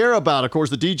only care about. Of course,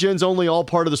 the DGens only, all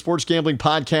part of the Sports Gambling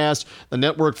Podcast, the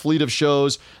network fleet of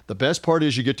shows. The best part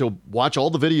is you get to watch all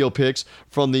the video picks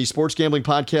from the Sports Gambling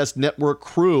Podcast network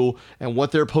crew and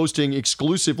what they're posting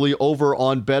exclusively over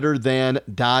on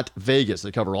BetterThan.Vegas.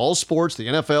 They cover all sports, the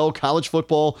NFL, college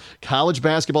football, college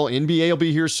basketball, NBA will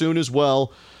be here soon as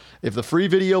well. If the free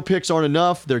video picks aren't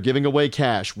enough, they're giving away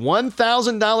cash.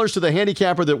 $1,000 to the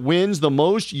handicapper that wins the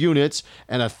most units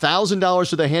and $1,000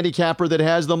 to the handicapper that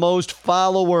has the most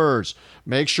followers.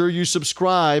 make sure you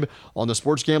subscribe on the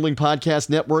Sports Gambling Podcast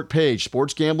Network page,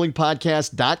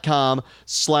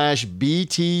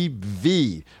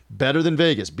 sportsgamblingpodcast.com/BTV. Better Than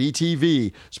Vegas,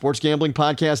 BTV,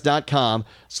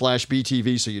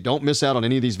 sportsgamblingpodcast.com/BTV, so you don't miss out on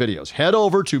any of these videos. Head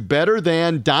over to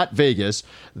betterthan.vegas.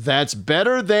 That's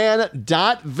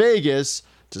betterthan.vegas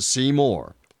to see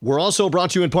more. We're also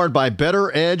brought to you in part by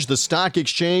Better Edge, the stock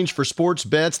exchange for sports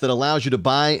bets that allows you to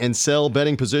buy and sell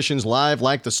betting positions live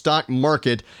like the stock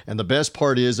market. And the best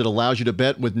part is it allows you to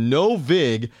bet with no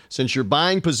VIG since you're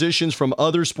buying positions from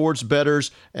other sports bettors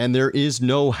and there is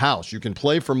no house. You can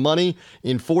play for money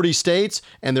in 40 states,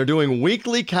 and they're doing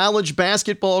weekly college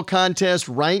basketball contests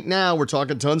right now. We're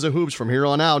talking tons of hoops from here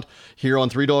on out here on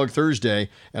Three Dog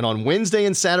Thursday. And on Wednesday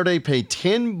and Saturday, pay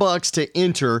 $10 to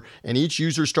enter, and each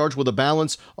user starts with a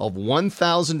balance of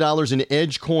 $1,000 in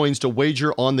Edge coins to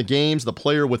wager on the games. The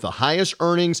player with the highest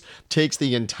earnings takes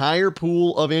the entire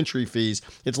pool of entry fees.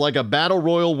 It's like a battle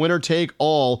royal, winner take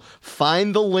all.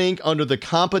 Find the link under the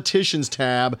competitions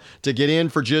tab to get in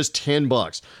for just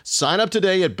 $10. Sign up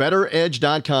today at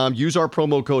betteredge.com. Use our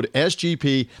promo code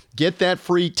SGP. Get that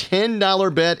free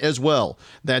 $10 bet as well.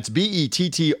 That's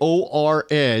BETTOR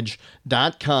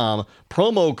edge.com.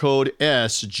 Promo code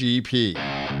SGP.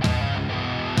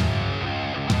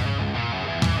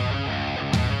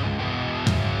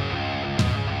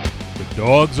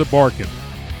 Dogs are barking.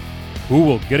 Who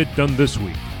will get it done this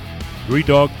week? Three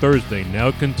Dog Thursday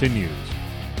now continues.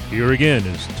 Here again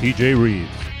is TJ Reeves.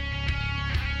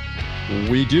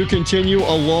 We do continue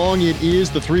along. It is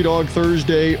the Three Dog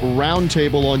Thursday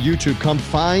Roundtable on YouTube. Come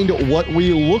find what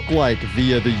we look like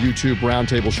via the YouTube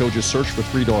Roundtable show. Just search for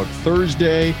Three Dog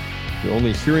Thursday. You're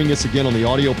only hearing us again on the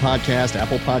audio podcast,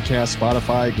 Apple Podcast,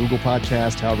 Spotify, Google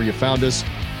Podcast, however you found us.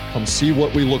 Come see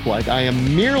what we look like. I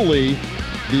am merely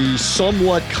the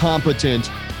somewhat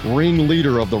competent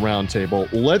ringleader of the roundtable.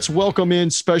 Let's welcome in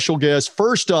special guest.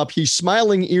 First up, he's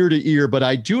smiling ear to ear, but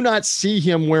I do not see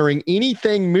him wearing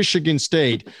anything Michigan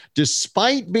State,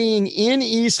 despite being in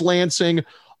East Lansing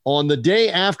on the day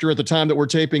after, at the time that we're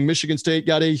taping, Michigan State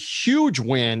got a huge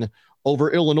win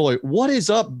over Illinois. What is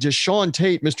up, Deshaun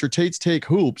Tate, Mr. Tate's Take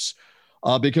Hoops?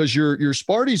 Because your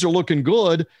Sparties are looking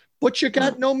good, but you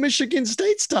got no Michigan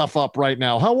State stuff up right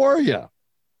now. How are you?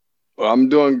 Well, I'm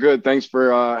doing good. Thanks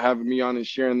for having me on and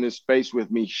sharing this space with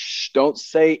me. Don't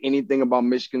say anything about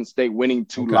Michigan State winning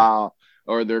too loud,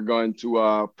 or they're going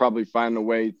to probably find a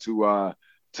way to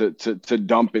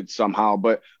dump it somehow.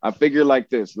 But I figure like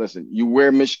this. Listen, you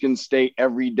wear Michigan State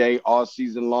every day, all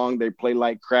season long. They play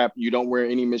like crap. You don't wear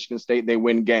any Michigan State, they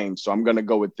win games. So I'm going to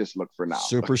go with this look for now.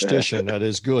 Superstition. That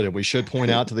is good. And we should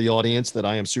point out to the audience that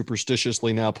I am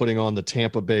superstitiously now putting on the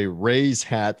Tampa Bay Rays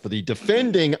hat for the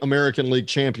defending American League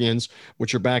champions,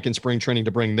 which are back in spring training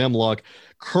to bring them luck.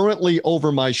 Currently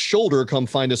over my shoulder, come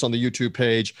find us on the YouTube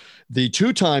page, the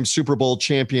two-time Super Bowl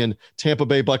champion Tampa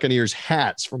Bay Buccaneers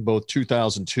hats from both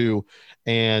 2002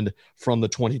 and from the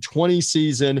 2020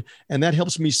 season. And that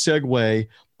helps me segue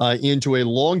into a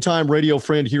longtime radio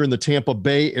friend here in the Tampa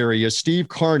Bay area, Steve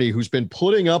Carney, who's been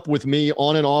putting up with me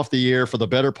on and off the air for the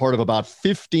better part of about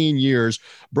 15 years.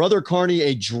 Brother Carney,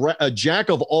 a jack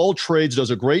of all trades, does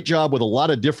a great job with a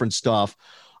lot of different stuff.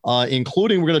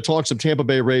 Including, we're going to talk some Tampa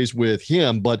Bay Rays with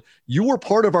him, but you were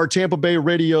part of our Tampa Bay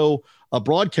radio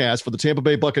broadcast for the Tampa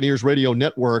Bay Buccaneers radio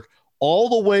network all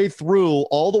the way through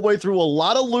a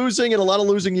lot of losing and a lot of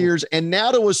losing years, and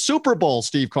now to a Super Bowl,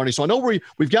 Steve Carney. So I know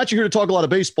we've got you here to talk a lot of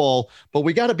baseball, but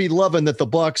we got to be loving that the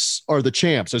Bucs are the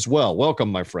champs as well.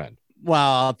 Welcome, my friend.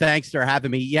 Well, thanks for having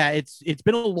me. Yeah, it's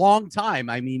been a long time.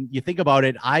 I mean, you think about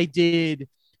it, I did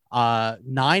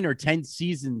 9 or 10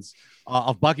 seasons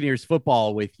of Buccaneers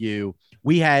football with you.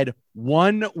 We had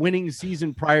one winning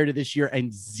season prior to this year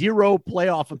and 0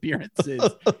 playoff appearances.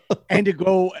 And to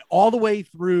go all the way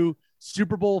through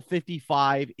Super Bowl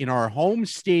 55 in our home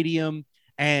stadium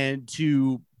and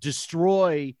to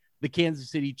destroy the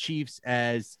Kansas City Chiefs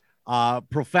as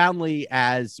profoundly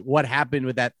as what happened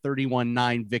with that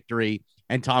 31-9 victory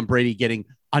and Tom Brady getting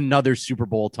another Super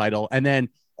Bowl title. And then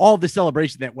all the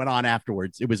celebration that went on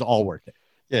afterwards, it was all worth it.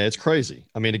 Yeah, it's crazy.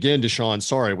 I mean, again, Deshaun,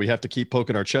 sorry, we have to keep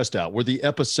poking our chest out. We're the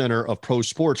epicenter of pro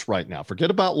sports right now. Forget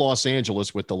about Los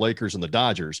Angeles with the Lakers and the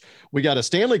Dodgers. We got a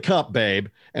Stanley Cup, babe,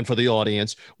 and for the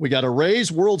audience, we got a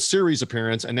Rays World Series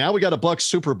appearance, and now we got a Bucs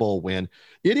Super Bowl win.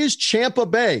 It is Champa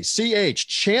Bay,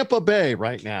 Champa Bay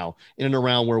right now in and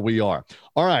around where we are.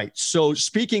 All right, so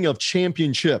speaking of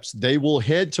championships, they will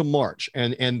head to March,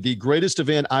 and the greatest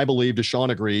event, I believe, Deshaun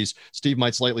agrees. Steve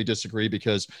might slightly disagree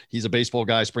because he's a baseball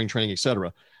guy, spring training,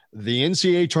 etc. The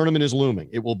NCAA tournament is looming.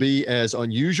 It will be as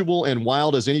unusual and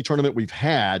wild as any tournament we've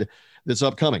had. that's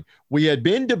upcoming. We had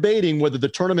been debating whether the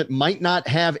tournament might not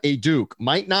have a Duke,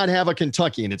 might not have a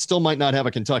Kentucky, and it still might not have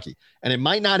a Kentucky, and it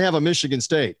might not have a Michigan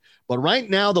State. But right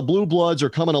now, the Blue Bloods are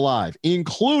coming alive,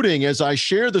 including, as I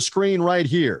share the screen right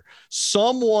here,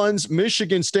 someone's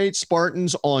Michigan State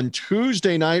Spartans on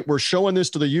Tuesday night. We're showing this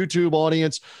to the YouTube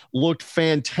audience. Looked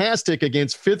fantastic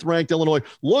against fifth-ranked Illinois.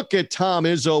 Look at Tom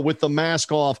Izzo with the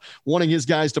mask off, wanting his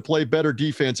guys to play better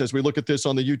defense as we look at this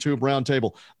on the YouTube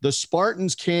roundtable. The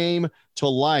Spartans came to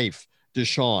life,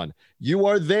 Deshaun. You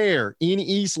are there in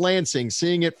East Lansing,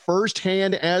 seeing it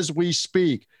firsthand as we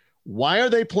speak. Why are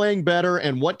they playing better,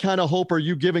 and what kind of hope are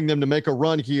you giving them to make a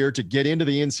run here to get into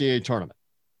the NCAA tournament?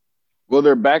 Well,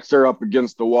 their backs are up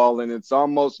against the wall, and it's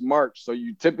almost March, so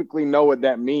you typically know what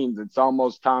that means. It's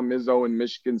almost Tom Izzo and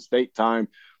Michigan State time,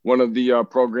 one of the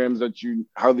programs that you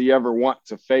hardly ever want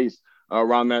to face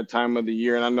around that time of the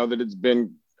year. And I know that it's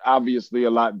been obviously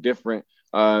a lot different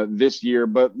this year.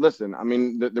 But listen, I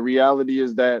mean, the reality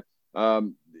is that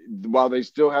while they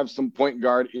still have some point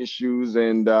guard issues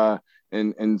and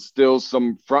still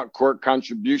some front court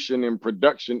contribution and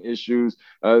production issues,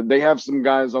 they have some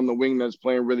guys on the wing that's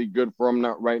playing really good for them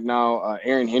right now.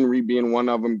 Aaron Henry being one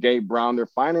of them, Gabe Brown. They're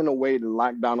finding a way to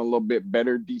lock down a little bit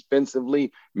better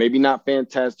defensively. Maybe not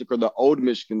fantastic or the old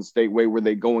Michigan State way where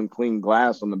they go and clean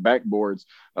glass on the backboards,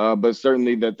 but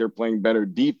certainly that they're playing better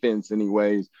defense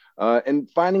anyways. And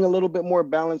finding a little bit more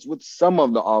balance with some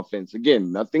of the offense.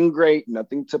 Again, nothing great,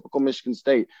 nothing typical Michigan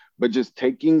State, but just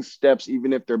taking steps,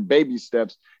 even if they're baby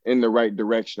steps, in the right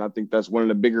direction. I think that's one of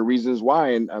the bigger reasons why.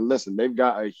 And listen, they've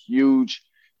got a huge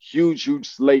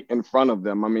slate in front of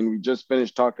them. I mean, we just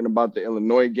finished talking about the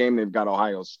Illinois game. They've got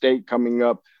Ohio State coming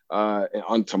up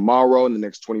on tomorrow in the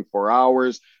next 24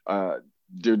 hours.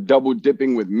 They're double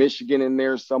dipping with Michigan in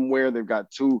there somewhere. They've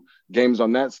got 2 games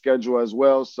on that schedule as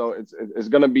well. So it's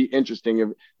going to be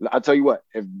interesting. I'll tell you what,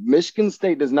 if Michigan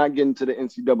State does not get into the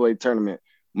NCAA tournament,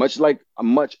 much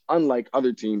unlike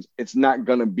other teams, it's not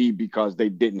going to be because they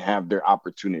didn't have their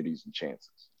opportunities and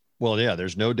chances. Well, yeah,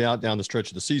 there's no doubt down the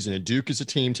stretch of the season. And Duke is a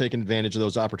team taking advantage of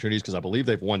those opportunities because I believe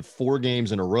they've won 4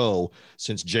 games in a row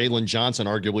since Jalen Johnson,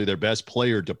 arguably their best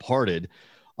player, departed.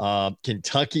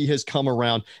 Kentucky has come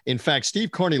around. In fact,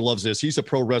 Steve Carney loves this. He's a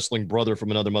pro wrestling brother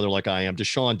from another mother like I am.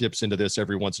 Deshaun dips into this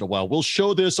every once in a while. We'll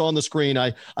show this on the screen.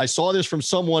 I saw this from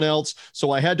someone else,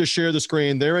 so I had to share the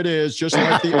screen. There it is, just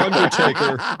like The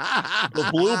Undertaker.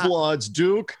 The Blue Bloods,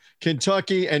 Duke,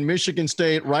 Kentucky, and Michigan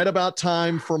State, right about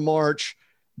time for March.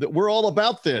 That we're all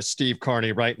about this, Steve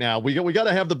Carney, right now. We got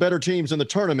to have the better teams in the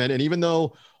tournament, and even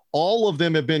though all of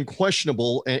them have been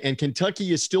questionable, and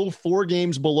Kentucky is still 4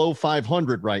 games below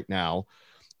 500 right now.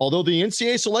 Although the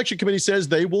NCAA selection committee says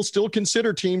they will still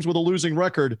consider teams with a losing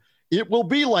record, it will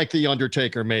be like The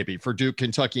Undertaker maybe for Duke,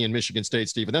 Kentucky, and Michigan State,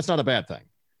 Stephen. That's not a bad thing.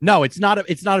 No, it's not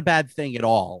a bad thing at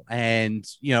all. And,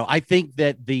 I think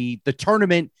that the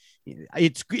tournament,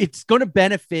 it's going to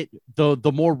benefit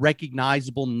the more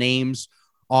recognizable names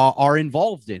are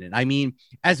involved in it. I mean,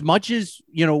 as much as,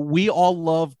 we all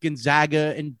love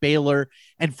Gonzaga and Baylor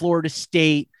and Florida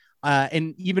State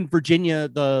and even Virginia,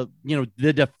 the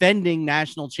defending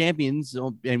national champions.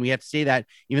 And we have to say that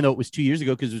even though it was 2 years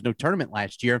ago, because there was no tournament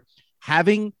last year,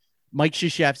 having Mike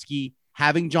Krzyzewski,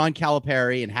 having John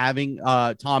Calipari, and having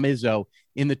Tom Izzo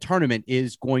in the tournament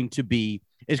is going to be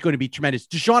tremendous.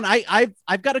 Deshaun,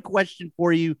 I've got a question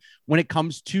for you when it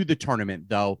comes to the tournament,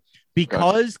 though.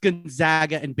 Because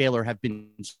Gonzaga and Baylor have been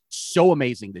so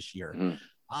amazing this year,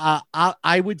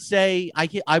 I would say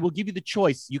I will give you the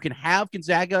choice. You can have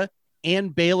Gonzaga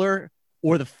and Baylor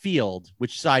or the field.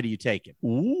 Which side are you taking?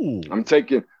 Ooh, I'm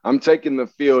taking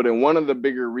the field, and one of the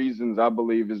bigger reasons I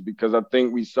believe is because I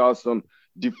think we saw some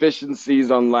deficiencies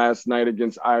on last night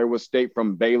against Iowa State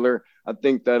from Baylor. I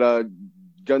think that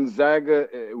Gonzaga,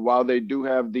 while they do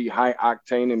have the high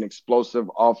octane and explosive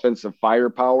offensive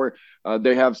firepower,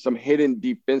 they have some hidden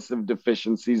defensive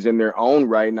deficiencies in their own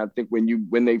right. And I think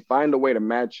when they find a way to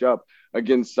match up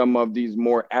against some of these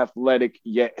more athletic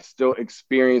yet still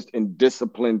experienced and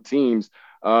disciplined teams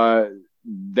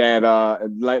that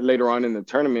later on in the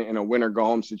tournament in a winner go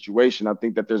home situation, I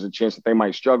think that there's a chance that they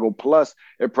might struggle. Plus,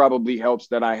 it probably helps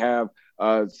that I have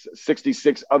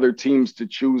 66 other teams to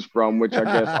choose from, which I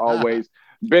guess always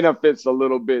benefits a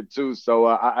little bit too. So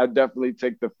I definitely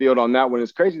take the field on that one.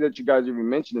 It's crazy that you guys are even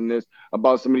mentioning this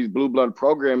about some of these blue blood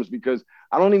programs, because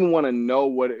I don't even want to know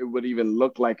what it would even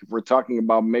look like if we're talking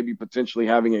about maybe potentially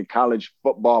having a college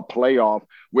football playoff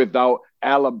without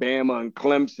Alabama and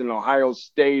Clemson, Ohio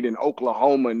State and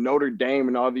Oklahoma and Notre Dame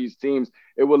and all these teams.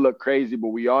 It would look crazy, but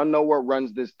we all know what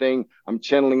runs this thing. I'm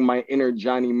channeling my inner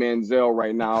Johnny Manziel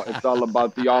right now. It's all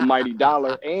about the almighty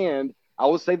dollar. And I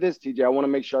will say this, TJ. I want to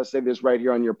make sure I say this right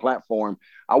here on your platform.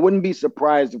 I wouldn't be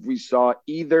surprised if we saw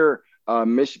either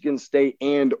Michigan State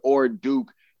and or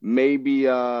Duke. Maybe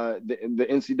the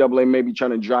NCAA may be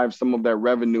trying to drive some of that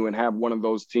revenue and have one of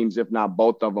those teams, if not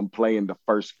both of them, play in the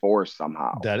first four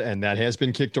somehow. That has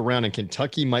been kicked around, and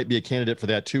Kentucky might be a candidate for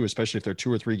that too, especially if they're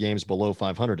 2 or 3 games below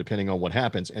 500, depending on what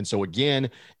happens. And so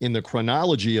again, in the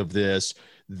chronology of this,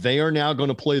 they are now going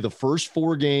to play the first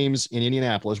 4 games in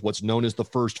Indianapolis, what's known as the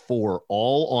first 4,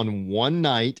 all on one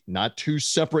night, not 2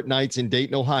 separate nights in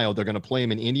Dayton, Ohio. They're going to play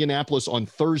them in Indianapolis on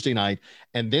Thursday night,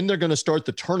 and then they're going to start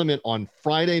the tournament on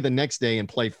Friday the next day and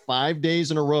play 5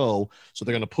 days in a row. So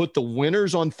they're going to put the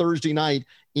winners on Thursday night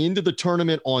into the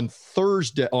tournament on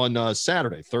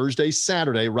Saturday,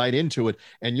 right into it.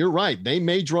 And you're right. They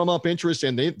may drum up interest,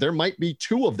 and there might be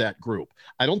 2 of that group.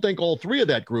 I don't think all 3 of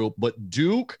that group, but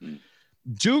Duke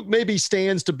maybe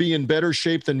stands to be in better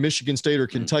shape than Michigan State or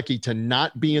Kentucky to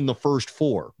not be in the first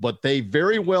 4, but they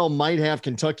very well might have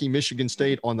Kentucky, Michigan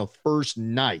State on the first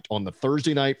night, on the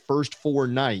Thursday night, first 4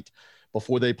 night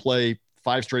before they play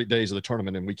 5 straight days of the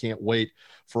tournament, and we can't wait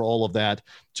for all of that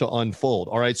to unfold.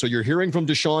 All right, so you're hearing from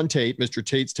Deshaun Tate, Mr.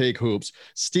 Tate's Take Hoops.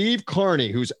 Steve Carney,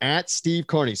 who's at Steve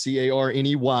Carney,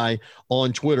 Carney,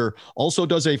 on Twitter, also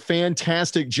does a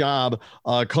fantastic job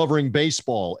covering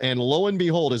baseball. And lo and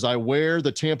behold, as I wear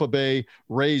the Tampa Bay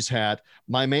Rays hat,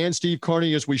 my man Steve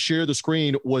Carney, as we share the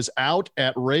screen, was out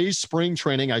at Rays spring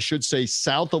training, I should say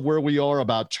south of where we are,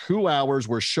 about 2 hours.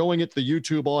 We're showing it to the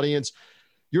YouTube audience.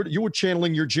 You were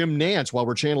channeling your Jim Nantz while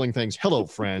we're channeling things. Hello,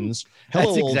 friends.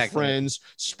 Hello, old friends.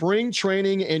 Spring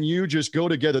training and you just go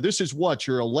together. This is what,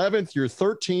 your 11th, your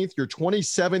 13th, your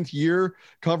 27th year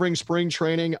covering spring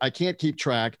training. I can't keep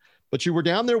track, but you were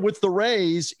down there with the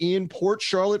Rays in Port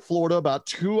Charlotte, Florida, about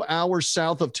 2 hours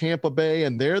south of Tampa Bay,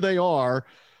 and there they are.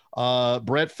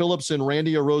 Brett Phillips and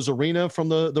Randy Arozarena from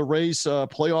the Rays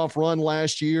playoff run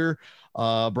last year.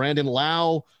 Brandon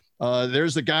Lau.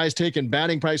 There's the guys taking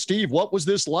batting practice. Steve, what was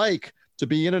this like to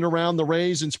be in and around the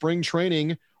Rays in spring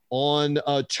training on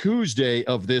Tuesday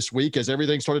of this week as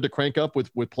everything started to crank up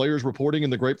with players reporting in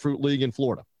the Grapefruit League in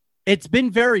Florida? It's been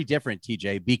very different,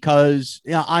 TJ, because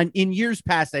in years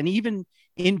past, and even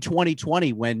in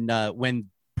 2020, when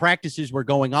practices were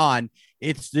going on,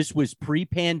 this was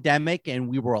pre-pandemic, and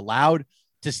we were allowed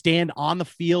to stand on the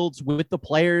fields with the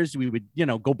players. We would,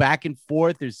 go back and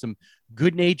forth. There's some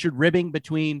good-natured ribbing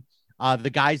between the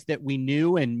guys that we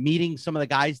knew and meeting some of the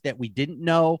guys that we didn't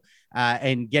know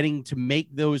and getting to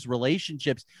make those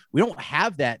relationships. We don't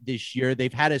have that this year.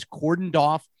 They've had us cordoned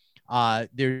off.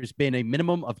 There's been a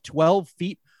minimum of 12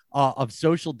 feet of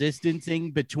social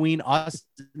distancing between us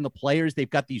and the players. They've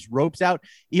got these ropes out.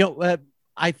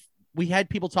 We had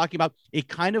people talking about, it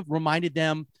kind of reminded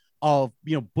them of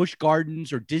Busch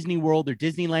Gardens or Disney World or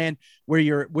Disneyland, where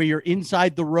you're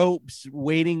inside the ropes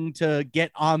waiting to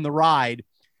get on the ride.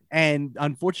 And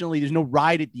unfortunately, there's no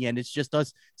ride at the end. It's just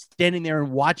us standing there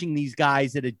and watching these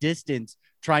guys at a distance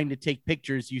trying to take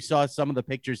pictures. You saw some of the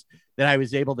pictures that I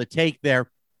was able to take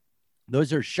there.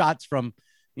 Those are shots from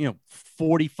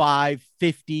 45,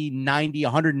 50, 90,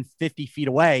 150 feet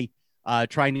away,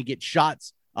 trying to get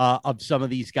shots of some of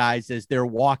these guys as they're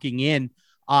walking in.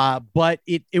 But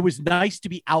it was nice to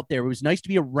be out there. It was nice to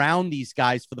be around these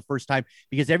guys for the first time,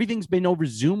 because everything's been over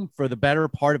Zoom for the better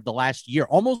part of the last year,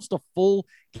 almost a full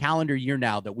calendar year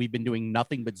now that we've been doing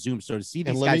nothing but Zoom. So to see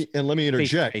these guys. And let me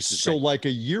interject. So like a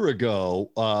year ago,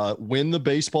 when the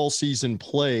baseball season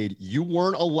played, you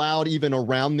weren't allowed even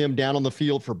around them down on the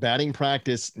field for batting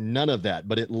practice, none of that.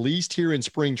 But at least here in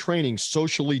spring training,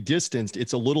 socially distanced,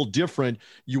 it's a little different.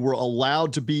 You were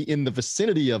allowed to be in the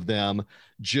vicinity of them,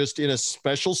 just in a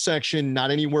special section, not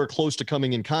anywhere close to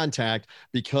coming in contact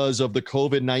because of the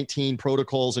COVID-19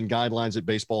 protocols and guidelines that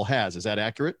baseball has. Is that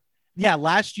accurate? Yeah,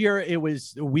 last year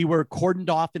we were cordoned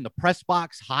off in the press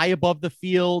box high above the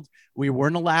field. We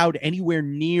weren't allowed anywhere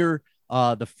near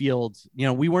the field.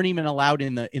 We weren't even allowed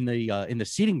in the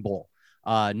seating bowl.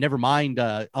 Never mind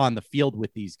on the field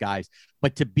with these guys.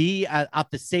 But to be at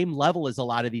the same level as a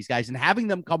lot of these guys and having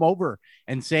them come over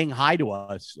and saying hi to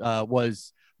us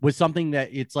was something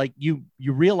that it's like you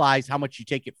realize how much you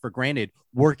take it for granted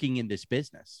working in this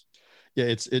business. Yeah,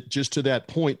 it just to that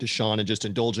point, Deshaun, and just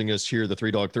indulging us here, the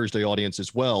Three Dog Thursday audience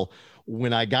as well.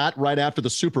 When I got right after the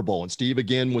Super Bowl, and Steve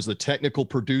again was the technical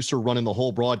producer running the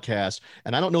whole broadcast,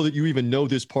 and I don't know that you even know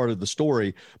this part of the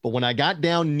story, but when I got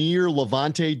down near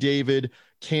Levante David,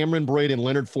 Cameron Braid and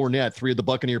Leonard Fournette, three of the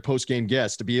Buccaneer postgame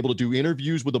guests, to be able to do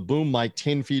interviews with a boom mic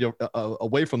 10 feet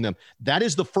away from them. That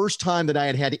is the first time that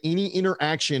I had any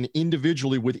interaction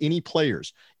individually with any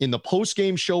players in the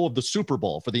postgame show of the Super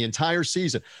Bowl for the entire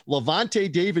season. Levante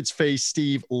David's face,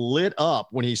 Steve, lit up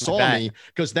when he saw me,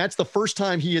 because that's the first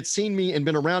time he had seen me and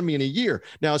been around me in a year.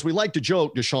 Now, as we like to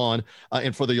joke, Deshaun,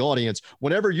 and for the audience,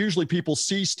 whenever usually people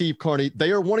see Steve Carney,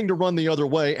 they are wanting to run the other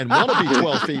way and want to be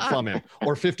 12 feet from him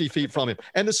or 50 feet from him.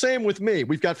 And the same with me.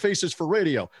 We've got faces for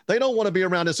radio. They don't want to be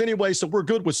around us anyway, so we're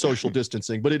good with social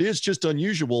distancing. But it is just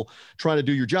unusual trying to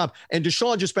do your job. And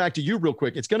Deshaun, just back to you real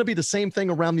quick. It's going to be the same thing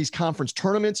around these conference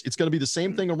tournaments. It's going to be the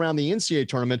same thing around the NCAA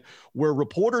tournament, where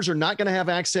reporters are not going to have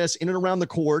access in and around the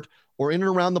court or in and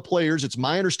around the players. It's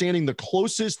my understanding the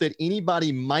closest that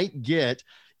anybody might get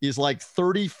is like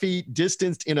 30 feet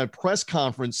distanced in a press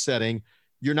conference setting.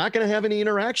 You're not going to have any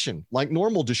interaction like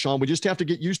normal, Deshaun. We just have to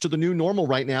get used to the new normal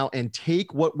right now and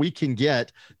take what we can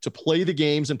get to play the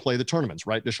games and play the tournaments,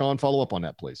 right? Deshaun, follow up on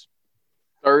that, please.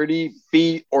 30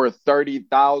 feet or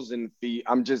 30,000 feet.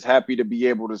 I'm just happy to be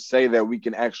able to say that we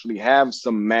can actually have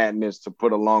some madness to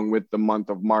put along with the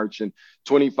month of March, and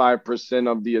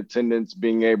 25% of the attendance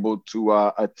being able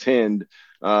to attend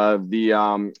the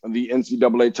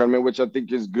NCAA tournament, which I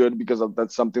think is good, because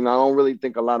that's something I don't really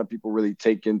think a lot of people really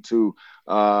take into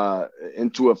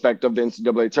effect of the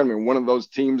NCAA tournament. One of those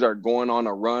teams are going on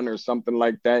a run or something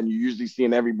like that, and you're usually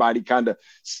seeing everybody kind of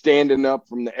standing up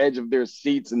from the edge of their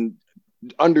seats and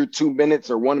under 2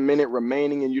 minutes or 1 minute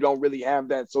remaining, and you don't really have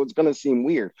that. So it's going to seem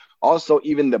weird. Also,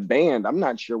 even the band, I'm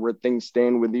not sure where things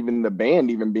stand with even the band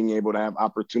even being able to have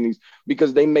opportunities,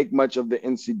 because they make much of the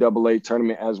NCAA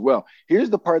tournament as well.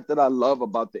 Here's the part that I love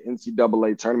about the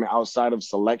NCAA tournament outside of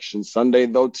Selection Sunday,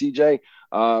 though, TJ,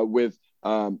 with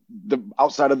the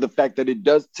outside of the fact that it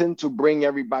does tend to bring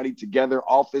everybody together,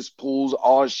 office pools,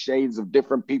 all shades of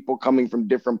different people coming from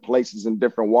different places and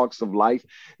different walks of life,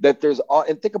 that there's all,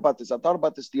 and think about this, I thought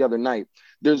about this the other night,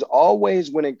 there's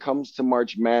always, when it comes to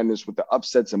March Madness with the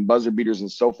upsets and buzzer beaters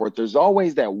and so forth, there's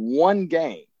always that one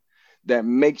game that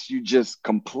makes you just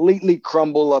completely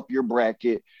crumble up your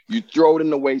bracket. You throw it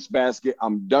in the wastebasket.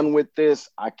 I'm done with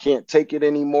this. I can't take it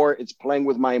anymore. It's playing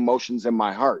with my emotions and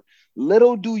my heart.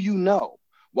 Little do you know,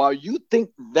 while you think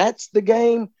that's the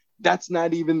game, that's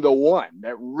not even the one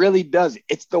that really does it.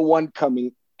 It's the one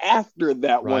coming after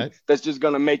that one that's just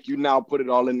going to make you now put it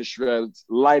all in the shreds,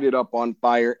 light it up on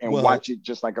fire, and watch it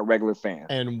just like a regular fan.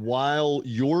 And while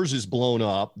yours is blown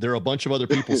up, there are a bunch of other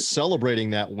people celebrating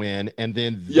that win, and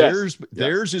then theirs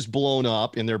is blown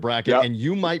up in their bracket, and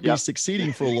you might be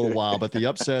succeeding for a little while, but the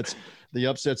upsets,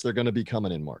 they're going to be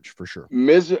coming in March for sure.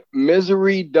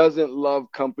 Misery doesn't love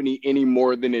company any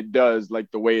more than it does, like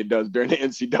the way it does during the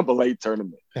NCAA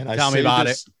tournament. And Tell me about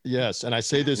it. Yes, and I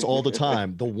say this all the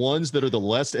time. The ones that are the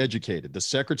less educated, the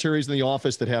secretaries in the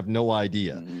office that have no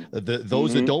idea,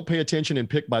 those that don't pay attention and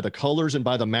pick by the colors and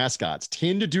by the mascots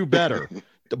tend to do better.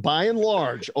 By and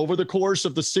large, over the course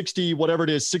of the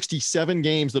 67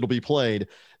 games that'll be played,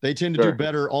 they tend to do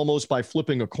better almost by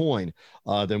flipping a coin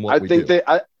than what we do.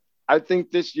 I think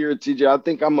this year, TJ, I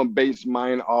think I'm going to base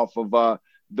mine off of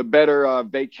the better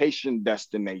vacation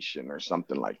destination or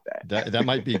something like that. That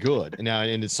might be good. Now,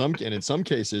 and in some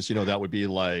cases, that would be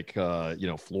like,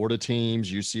 Florida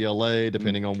teams, UCLA,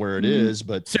 depending on where it is.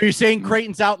 But so you're saying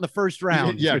Creighton's out in the first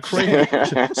round? Yeah,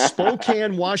 Creighton,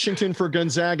 Spokane, Washington for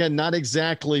Gonzaga, not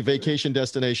exactly vacation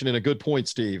destination. And a good point,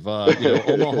 Steve.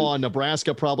 Omaha,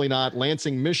 Nebraska, probably not.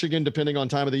 Lansing, Michigan, depending on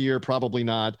time of the year, probably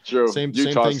not. True. Same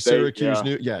thing. State, Syracuse,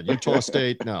 Utah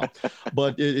State, no.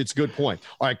 But it's a good point.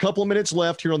 All right, couple of minutes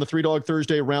left here on the Three Dog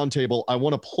Thursday Roundtable. I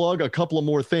want to plug a couple of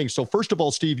more things. So first of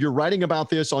all, Steve, you're writing about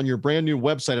this on your brand new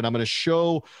website, and I'm going to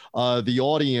show the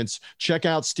audience. Check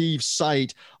out Steve's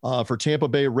site for Tampa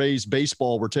Bay Rays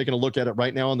baseball. We're taking a look at it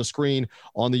right now on the screen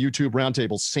on the YouTube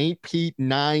Roundtable.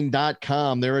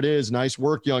 StPete9.com. There it is. Nice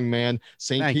work, young man.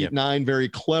 St. Pete 9, very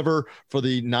clever for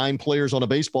the 9 players on a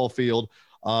baseball field.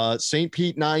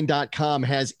 StPete9.com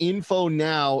has info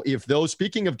now. If those,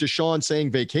 speaking of Deshaun saying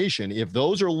vacation, if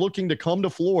those are looking to come to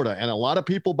Florida, and a lot of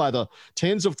people by the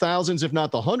tens of thousands, if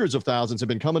not the hundreds of thousands, have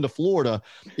been coming to Florida.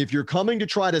 If you're coming to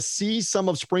try to see some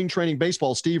of spring training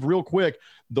baseball, Steve, real quick,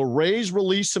 the Rays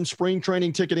released some spring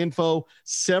training ticket info.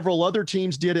 Several other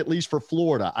teams did, at least for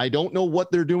Florida. I don't know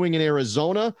what they're doing in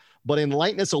Arizona, but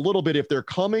enlighten us a little bit. If they're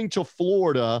coming to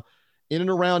Florida in and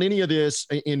around any of this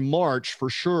in March, for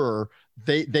sure,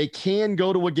 they can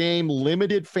go to a game,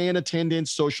 limited fan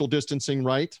attendance, social distancing,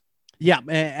 right? Yeah,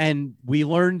 and we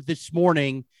learned this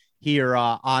morning here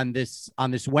on this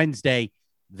Wednesday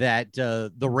that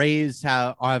the Rays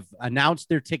have announced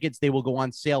their tickets. They will go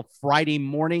on sale Friday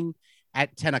morning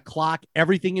at 10 o'clock.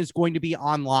 Everything is going to be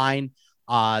online.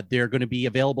 They're going to be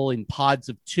available in pods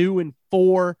of 2 and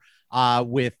 4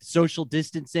 with social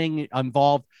distancing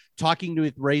involved. Talking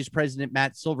with Rays president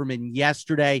Matt Silverman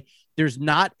yesterday, there's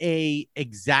not a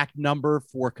exact number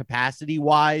for capacity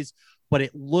wise, but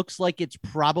it looks like it's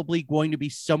probably going to be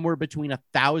somewhere between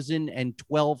 1,000 and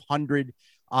 1,200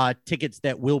 tickets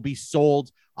that will be sold.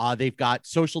 They've got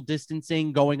social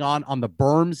distancing going on the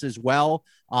berms as well,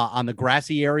 on the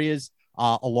grassy areas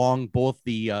along both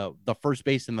the first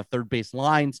base and the third base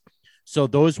lines. So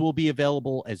those will be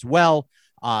available as well.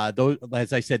 Those,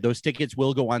 as I said, those tickets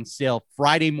will go on sale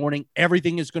Friday morning.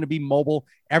 Everything is going to be mobile.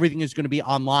 Everything is going to be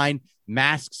online.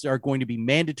 Masks are going to be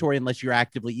mandatory unless you're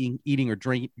actively eating or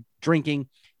drinking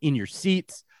in your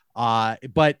seats.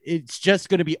 But it's just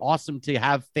going to be awesome to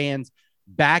have fans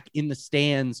back in the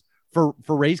stands for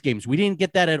Rays games. We didn't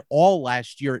get that at all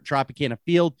last year at Tropicana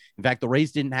Field. In fact, the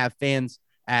Rays didn't have fans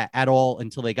at all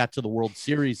until they got to the World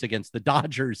Series against the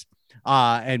Dodgers.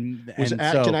 Can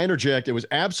I interject? It was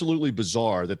absolutely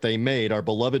bizarre that they made our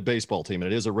beloved baseball team,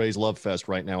 and it is a Rays Love Fest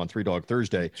right now on Three Dog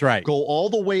Thursday. That's right. Go all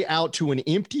the way out to an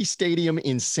empty stadium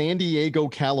in San Diego,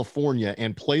 California,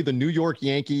 and play the New York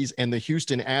Yankees and the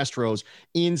Houston Astros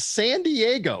in San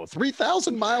Diego,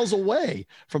 3,000 miles away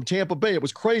from Tampa Bay. It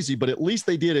was crazy, but at least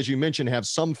they did, as you mentioned, have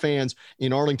some fans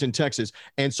in Arlington, Texas.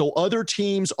 And so other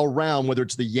teams around, whether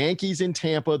it's the Yankees in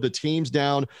Tampa, the teams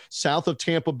down south of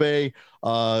Tampa Bay,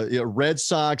 Red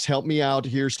Sox, help me out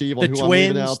here, Steve. The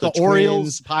Twins, the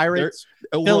Orioles, Pirates,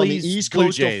 Phillies, on the East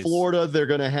Coast of Florida, they're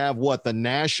going to have the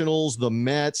Nationals, the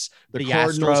Mets, the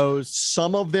Cardinals. Astros.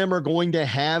 Some of them are going to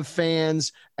have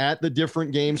fans at the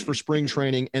different games for spring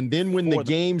training. And then when the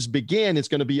games begin, it's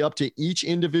going to be up to each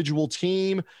individual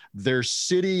team, their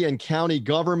city and county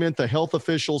government, the health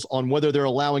officials on whether they're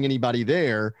allowing anybody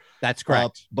there. That's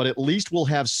correct. But at least we'll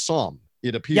have some.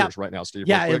 It appears right now, Steve.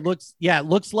 Yeah, it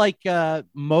looks like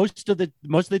most of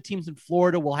the teams in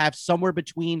Florida will have somewhere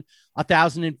between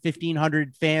 1,000 and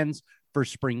 1,500 fans for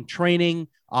spring training,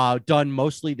 done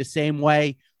mostly the same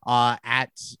way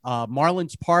at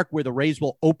Marlins Park, where the Rays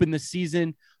will open the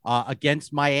season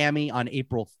against Miami on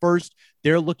April 1st.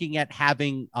 They're looking at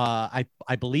having, I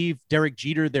believe, Derek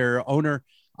Jeter, their owner,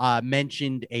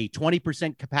 mentioned a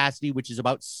 20% capacity, which is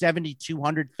about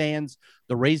 7,200 fans.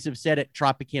 The Rays have said at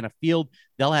Tropicana Field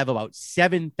they'll have about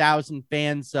 7,000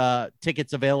 fans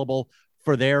tickets available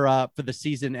for the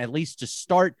season, at least to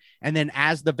start. And then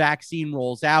as the vaccine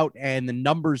rolls out and the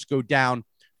numbers go down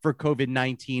for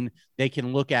COVID-19, they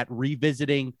can look at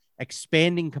revisiting,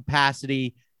 expanding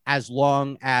capacity as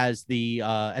long as the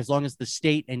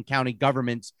state and county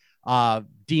governments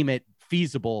deem it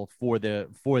feasible for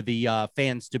the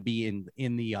fans to be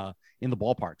in the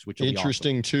ballparks, which will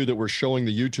interesting be awesome. Too, that we're showing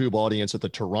the YouTube audience at the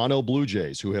Toronto Blue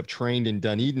Jays, who have trained in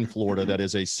Dunedin, Florida. That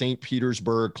is a St.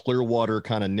 Petersburg, Clearwater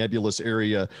kind of nebulous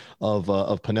area of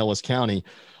Pinellas County.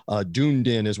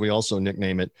 Dunedin, as we also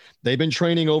nickname it. They've been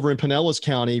training over in Pinellas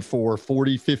County for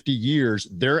 40, 50 years.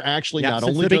 They're actually not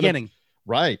only the beginning.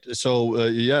 Right.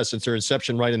 So, since their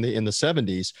inception right in the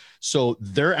 70s. So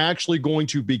they're actually going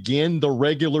to begin the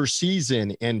regular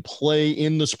season and play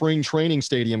in the spring training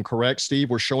stadium. Correct, Steve?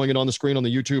 We're showing it on the screen on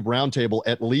the YouTube roundtable,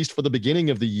 at least for the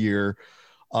beginning of the year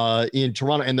in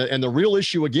Toronto. And the real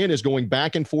issue, again, is going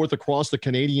back and forth across the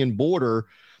Canadian border.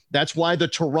 That's why the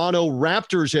Toronto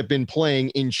Raptors have been playing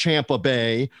in Tampa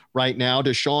Bay right now.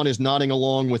 Deshaun is nodding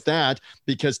along with that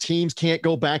because teams can't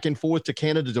go back and forth to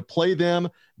Canada to play them.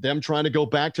 Them trying to go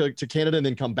back to Canada and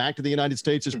then come back to the United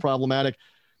States is problematic.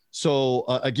 So,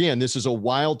 again, this is a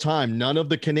wild time. None of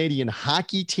the Canadian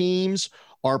hockey teams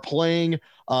are playing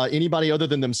anybody other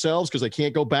than themselves because they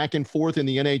can't go back and forth in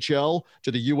the NHL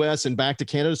to the U.S. and back to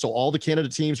Canada. So all the Canada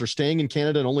teams are staying in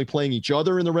Canada and only playing each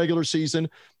other in the regular season,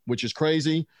 which is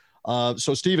crazy.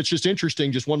 So, Steve, it's just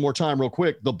interesting. Just one more time real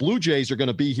quick. The Blue Jays are going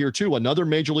to be here, too. Another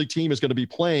major league team is going to be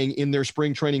playing in their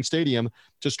spring training stadium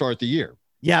to start the year.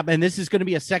 Yeah, and this is going to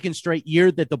be a second straight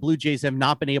year that the Blue Jays have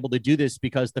not been able to do this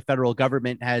because the federal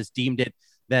government has deemed it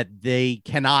that they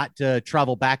cannot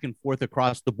travel back and forth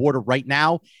across the border right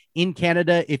now. In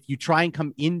Canada, if you try and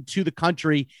come into the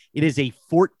country, it is a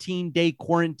 14-day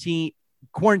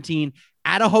quarantine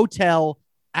at a hotel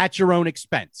at your own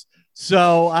expense.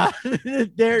 So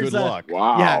there's good luck.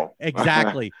 Wow. Yeah,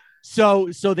 exactly.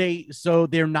 So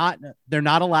they're not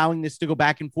allowing this to go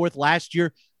back and forth. Last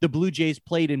year, the Blue Jays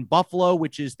played in Buffalo,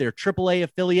 which is their AAA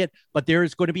affiliate, but there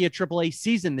is going to be a AAA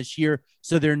season this year,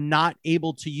 so they're not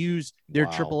able to use their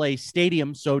AAA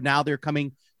stadium. So now they're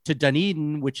coming to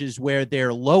Dunedin, which is where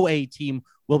their low A team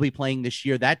will be playing this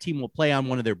year. That team will play on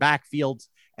one of their backfields,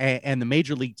 and the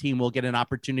major league team will get an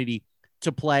opportunity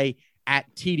to play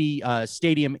at TD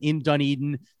Stadium in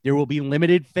Dunedin. There will be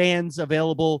limited fans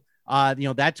available.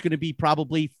 That's going to be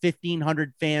probably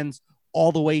 1,500 fans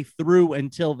all the way through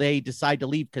until they decide to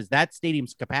leave, because that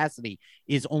stadium's capacity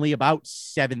is only about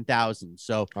 7,000.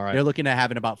 So they're looking at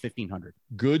having about 1,500.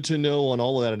 Good to know on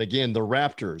all of that. And again, the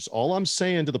Raptors, all I'm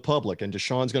saying to the public, and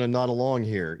Deshaun's going to nod along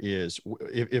here, is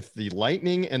if the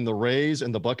Lightning and the Rays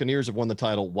and the Buccaneers have won the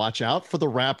title, watch out for the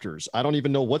Raptors. I don't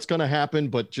even know what's going to happen,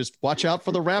 but just watch out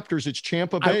for the Raptors. It's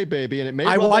Tampa Bay, baby. And it may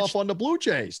rub off on the Blue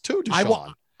Jays too,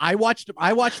 Deshaun. I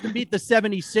watched them beat the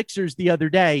 76ers the other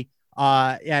day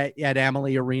at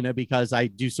Amalie Arena, because I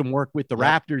do some work with the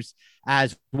Raptors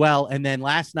as well. And then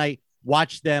last night,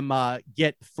 watched them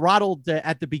get throttled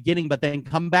at the beginning, but then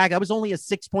come back. That was only a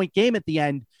 6-point game at the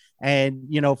end. And,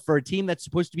 for a team that's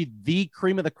supposed to be the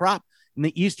cream of the crop in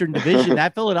the Eastern Division,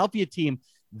 that Philadelphia team,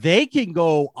 they can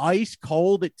go ice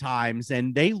cold at times.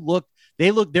 And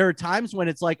there are times when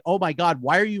it's like, oh my God,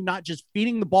 why are you not just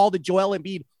feeding the ball to Joel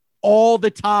Embiid all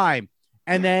the time?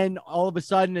 And then all of a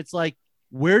sudden it's like,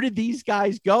 where did these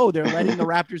guys go? They're letting the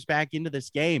Raptors back into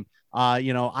this game.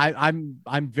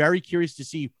 I'm very curious to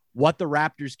see what the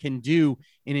Raptors can do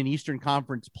in an Eastern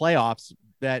Conference playoffs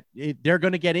that they're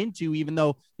going to get into, even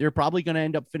though they're probably going to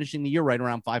end up finishing the year right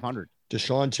around 500.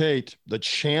 Deshaun Tate, the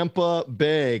Tampa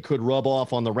Bay could rub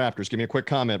off on the Raptors. Give me a quick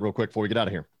comment real quick before we get out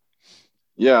of here.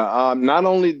 Yeah, not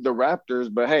only the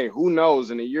Raptors, but hey, who knows?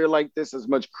 In a year like this, as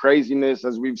much craziness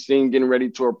as we've seen getting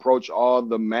ready to approach all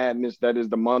the madness that is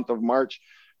the month of March,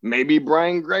 maybe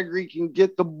Brian Gregory can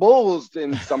get the Bulls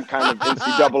in some kind of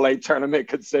NCAA tournament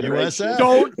consideration.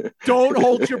 USF. Don't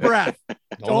hold your breath.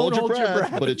 Don't hold your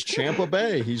breath. But it's Tampa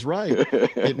Bay. He's right.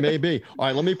 It may be. All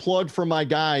right, let me plug for my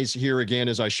guys here again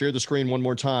as I share the screen one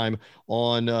more time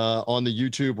on the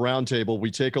YouTube roundtable. We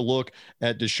take a look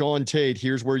at Deshaun Tate.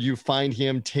 Here's where you find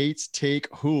him, Tate's Take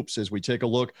Hoops, as we take a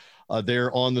look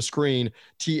there on the screen.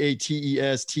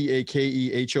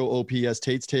 TATESTAKEHOOPS,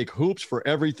 Tate's Take Hoops for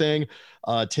everything.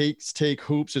 Tate's Take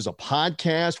Hoops is a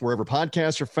podcast wherever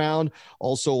podcasts are found,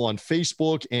 also on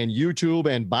Facebook and YouTube.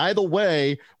 And by the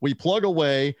way, we plug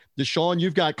away. Deshaun,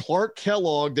 you've got Clark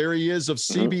Kellogg, there he is, of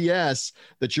CBS,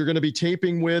 that you're going to be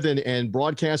taping with and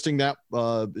broadcasting that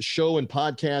show and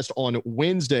podcast on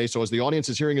Wednesday. So as the audience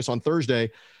is hearing us on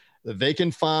Thursday, they can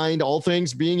find, all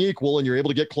things being equal, and you're able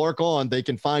to get Clark on, they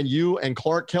can find you and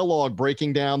Clark Kellogg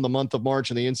breaking down the month of March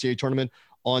in the NCAA tournament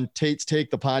on Tate's Take,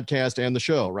 the podcast and the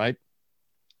show, right?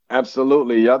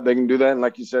 Absolutely. Yep. They can do that. And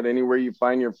like you said, anywhere you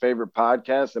find your favorite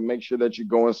podcast, and make sure that you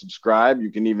go and subscribe.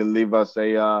 You can even leave us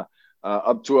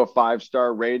up to a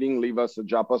 5-star rating.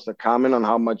 Drop us a comment on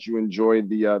how much you enjoyed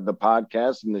the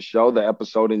podcast and the show, the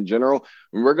episode in general.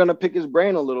 And we're going to pick his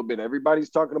brain a little bit. Everybody's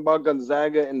talking about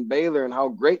Gonzaga and Baylor and how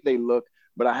great they look,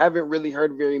 but I haven't really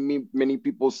heard very many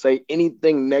people say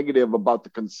anything negative about the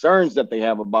concerns that they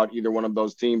have about either one of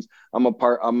those teams. I'm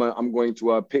going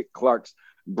to pick Clark's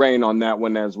brain on that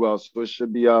one as well. So it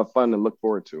should be fun to look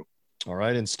forward to. All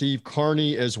right. And Steve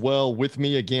Carney as well with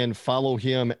me again. Follow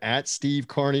him at Steve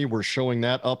Carney. We're showing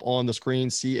that up on the screen,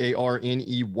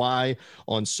 CARNEY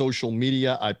on social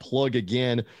media. I plug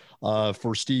again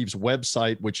for Steve's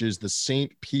website, which is the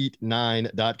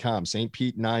stpete9.com,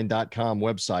 stpete9.com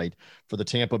website for the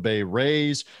Tampa Bay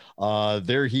Rays.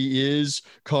 There he is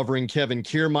covering Kevin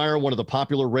Kiermaier, one of the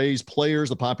popular Rays players,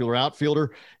 the popular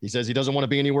outfielder. He says he doesn't want to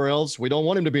be anywhere else. We don't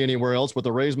want him to be anywhere else, but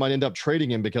the Rays might end up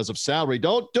trading him because of salary.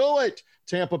 Don't do it,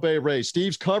 Tampa Bay Rays.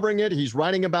 Steve's covering it. He's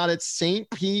writing about it.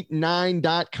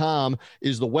 stpete9.com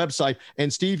is the website.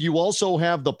 And Steve, you also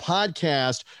have the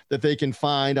podcast that they can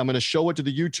find. I'm going to show it to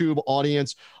the YouTube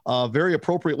audience, very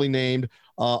appropriately named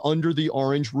Under the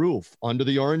Orange Roof. Under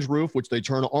the Orange Roof, which they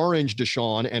turn orange,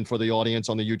 Deshaun, and for the audience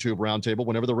on the YouTube roundtable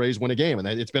whenever the Rays win a game. And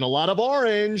it's been a lot of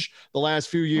orange the last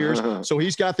few years. So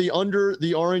he's got the Under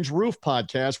the Orange Roof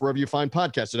podcast, wherever you find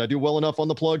podcasts. Did I do well enough on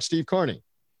the plug, Steve Carney?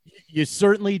 You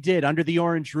certainly did. Under the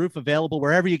Orange Roof, available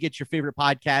wherever you get your favorite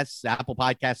podcasts, Apple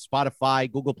Podcasts,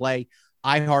 Spotify, Google Play,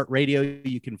 iHeartRadio.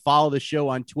 You can follow the show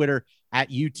on Twitter at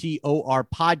UTOR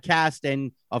Podcast,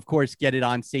 and of course, get it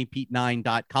on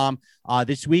stpete9.com.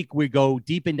 This week, we go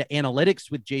deep into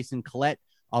analytics with Jason Collette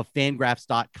of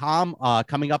Fangraphs.com.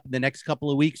 Coming up in the next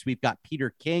couple of weeks, we've got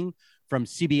Peter King from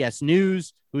CBS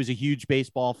News, who's a huge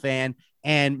baseball fan,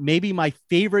 and maybe my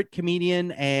favorite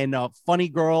comedian and a funny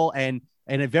girl and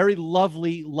a very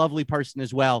lovely, lovely person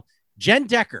as well, Jen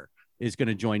Decker, is going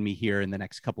to join me here in the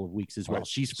next couple of weeks as well.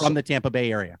 She's from the Tampa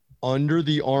Bay area. Under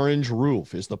the Orange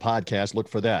Roof is the podcast. Look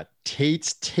for that.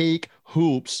 Tate's Take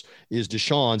Hoops is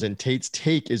Deshaun's, and Tate's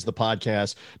Take is the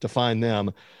podcast to find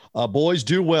them. Boys,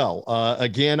 do well.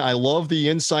 Again, I love the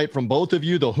insight from both of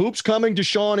you. The hoops coming,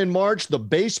 Deshaun, in March. The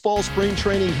baseball spring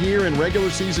training here and regular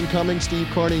season coming. Steve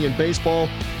Carney in baseball.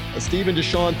 Steve and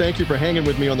Deshaun, thank you for hanging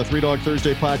with me on the Three Dog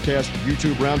Thursday podcast,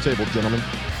 YouTube Roundtable, gentlemen.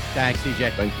 Thanks,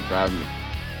 DJ. Thank you for having me.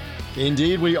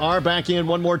 Indeed, we are back in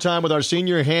one more time with our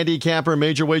senior handicapper,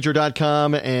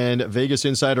 MajorWager.com, and Vegas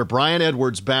insider Brian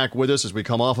Edwards back with us as we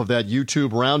come off of that YouTube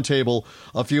roundtable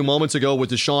a few moments ago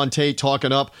with Deshaun Tate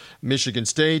talking up Michigan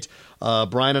State.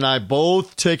 Brian and I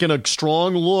both taking a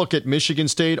strong look at Michigan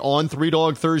State on Three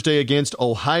Dog Thursday against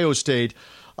Ohio State.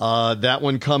 That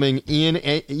one coming in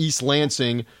East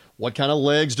Lansing. What kind of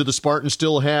legs do the Spartans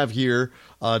still have here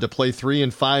to play 3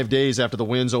 and 5 days after the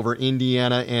wins over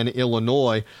Indiana and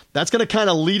Illinois? That's going to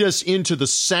kind of lead us into the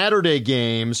Saturday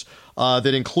games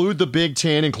that include the Big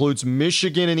Ten, includes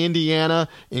Michigan and Indiana,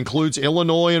 includes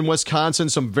Illinois and Wisconsin.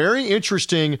 Some very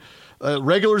interesting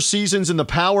regular seasons in the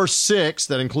Power Six.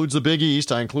 That includes the Big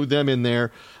East. I include them in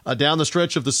there down the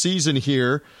stretch of the season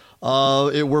here.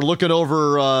 We're looking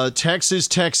over Texas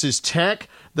Tech.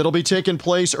 That'll be taking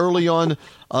place early on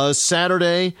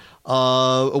Saturday.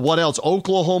 What else?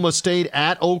 Oklahoma State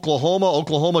at Oklahoma.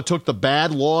 Oklahoma took the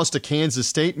bad loss to Kansas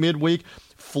State midweek.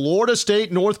 Florida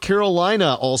State, North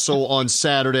Carolina also on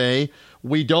Saturday.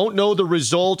 We don't know the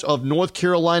result of North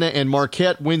Carolina and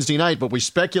Marquette Wednesday night, but we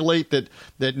speculate that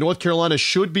North Carolina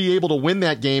should be able to win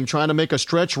that game, trying to make a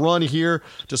stretch run here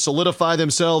to solidify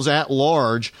themselves at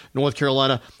large, North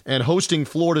Carolina, and hosting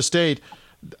Florida State.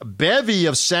 Bevy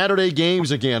of Saturday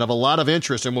games again of a lot of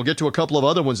interest, and we'll get to a couple of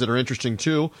other ones that are interesting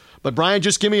too. But Brian,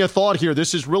 just give me a thought here.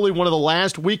 This is really one of the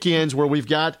last weekends where we've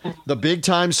got the big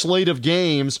time slate of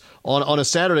games on a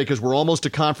Saturday because we're almost to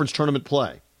conference tournament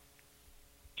play.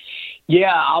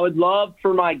 Yeah, I would love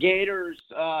for my Gators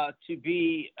to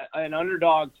be an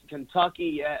underdog to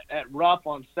Kentucky at Rupp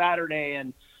on Saturday.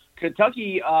 And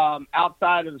Kentucky,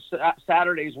 outside of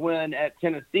Saturday's win at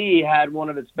Tennessee, had one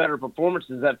of its better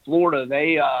performances at Florida.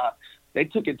 They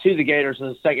took it to the Gators in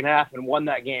the second half and won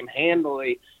that game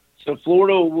handily. So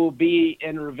Florida will be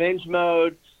in revenge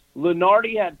mode.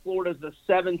 Lunardi had Florida as the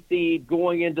 7th seed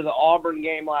going into the Auburn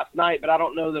game last night, but I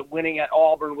don't know that winning at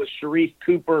Auburn with Sharif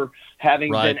Cooper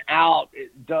having been out,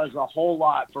 it does a whole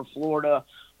lot for Florida.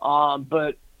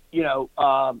 Florida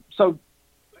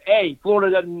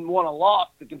doesn't want to lose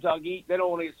to Kentucky. They don't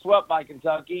want to get swept by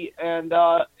Kentucky, and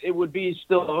it would be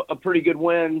still a pretty good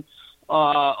win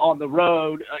on the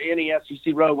road. Any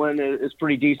SEC road win is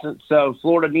pretty decent. So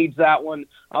Florida needs that one.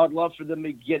 I would love for them to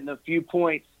be getting a few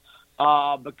points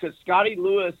because Scotty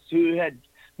Lewis, who had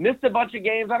missed a bunch of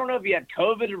games, I don't know if he had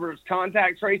COVID or his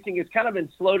contact tracing, has kind of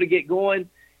been slow to get going.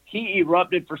 He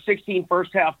erupted for 16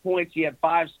 first-half points. He had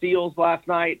 5 steals last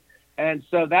night. And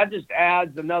so that just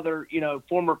adds another,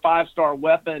 former 5-star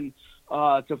weapon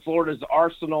to Florida's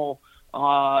arsenal.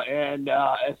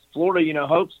 As Florida,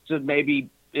 hopes to maybe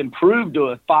improve to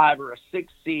a 5 or a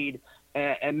 6 seed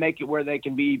and make it where they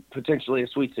can be potentially a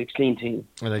Sweet 16 team.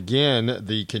 And again,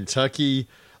 the Kentucky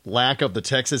lack of the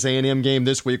Texas A&M game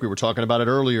this week, we were talking about it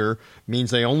earlier, means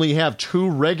they only have 2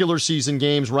 regular season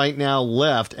games right now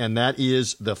left, and that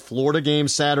is the Florida game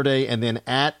Saturday and then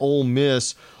at Ole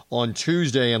Miss on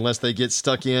Tuesday, unless they get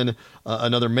stuck in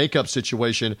another makeup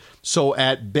situation. So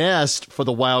at best for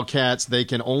the Wildcats, they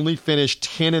can only finish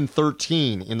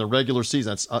 10-13 in the regular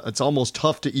season. It's almost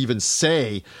tough to even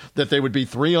say that they would be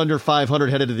 3 under 500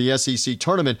 headed to the SEC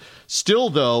tournament. Still,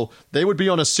 though, they would be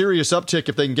on a serious uptick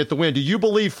if they can get the win. Do you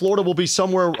believe Florida will be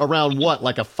somewhere around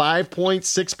like a 5-point,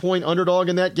 6-point underdog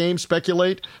in that game?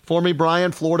 Speculate for me,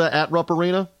 Brian. Florida at Rupp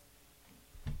Arena?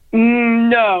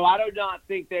 No, I do not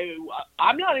think they –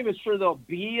 I'm not even sure they'll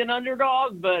be an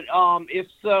underdog, but if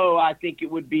so, I think it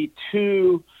would be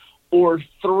 2 or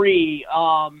 3.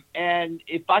 And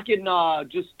if I can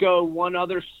just go one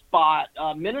other spot,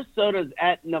 Minnesota's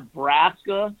at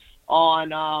Nebraska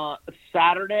on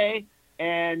Saturday,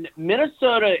 and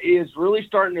Minnesota is really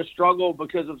starting to struggle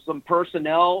because of some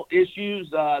personnel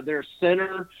issues. Their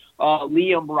center,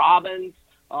 Liam Robbins,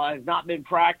 has not been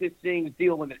practicing, is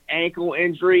dealing with an ankle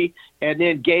injury. And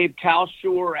then Gabe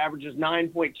Kalshore averages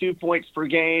 9.2 points per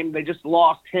game. They just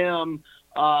lost him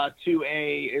to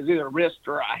either a wrist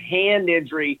or a hand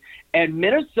injury. And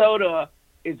Minnesota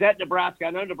is at Nebraska. I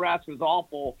know Nebraska is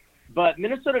awful, but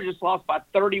Minnesota just lost by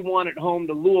 31 at home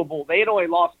to Louisville. They had only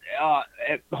lost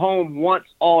at home once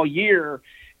all year,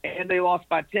 and they lost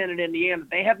by 10 at Indiana.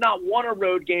 They have not won a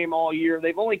road game all year.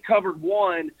 They've only covered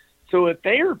one So if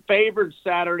they are favored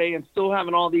Saturday and still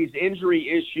having all these injury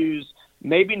issues,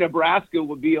 maybe Nebraska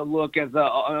would be a look as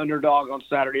an underdog on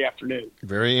Saturday afternoon.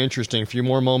 Very interesting. A few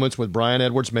more moments with Brian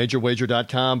Edwards,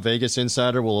 MajorWager.com, Vegas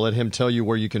Insider. We'll let him tell you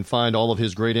where you can find all of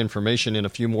his great information in a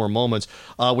few more moments.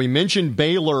 We mentioned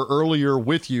Baylor earlier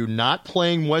with you, not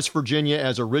playing West Virginia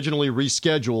as originally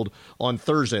rescheduled on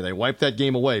Thursday. They wiped that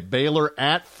game away. Baylor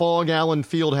at Fog Allen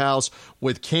Fieldhouse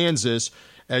with Kansas.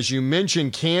 As you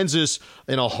mentioned, Kansas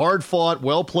in a hard-fought,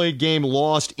 well-played game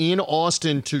lost in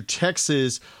Austin to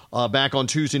Texas back on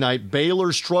Tuesday night.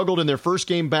 Baylor struggled in their first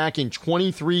game back in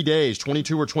 23 days,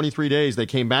 22 or 23 days. They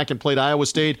came back and played Iowa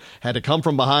State, had to come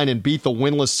from behind and beat the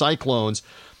winless Cyclones.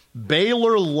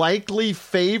 Baylor likely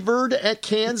favored at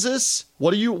Kansas.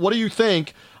 What do you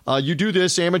think? You do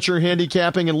this amateur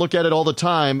handicapping and look at it all the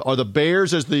time. Are the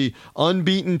Bears as the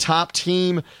unbeaten top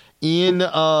team in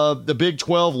the Big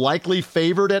 12 likely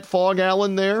favored at Fog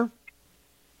Allen there?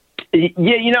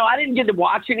 Yeah, I didn't get to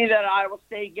watch any of that Iowa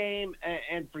State game,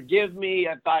 and forgive me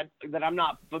if that I'm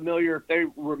not familiar if they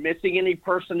were missing any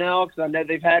personnel because I know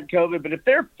they've had COVID. But if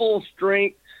they're full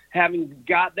strength, having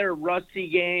got their rusty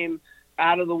game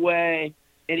out of the way,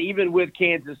 and even with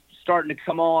Kansas starting to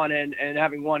come on and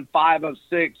having won 5 of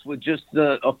 6 with just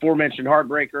the aforementioned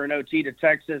heartbreaker in OT to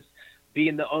Texas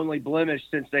being the only blemish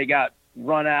since they got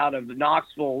run out of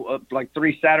Knoxville like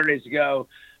 3 Saturdays ago.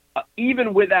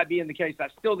 Even with that being the case, I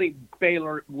still think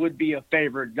Baylor would be a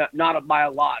favorite, not by a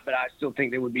lot, but I still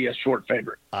think they would be a short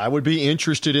favorite. I would be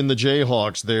interested in the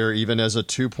Jayhawks there, even as a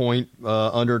 2-point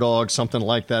underdog, something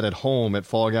like that at home at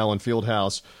Fog Allen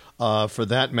Fieldhouse for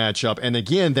that matchup. And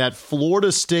again, that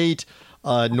Florida State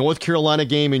North Carolina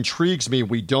game intrigues me.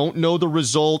 We don't know the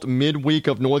result midweek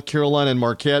of North Carolina and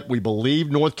Marquette. We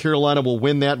believe North Carolina will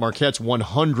win that. Marquette's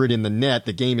 100 in the net.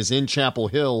 The game is in Chapel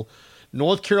Hill.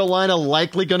 North Carolina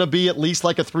likely going to be at least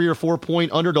like a 3 or 4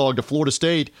 point underdog to Florida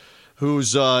State,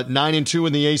 who's 9-2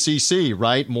 in the ACC,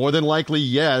 right? More than likely,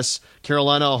 yes.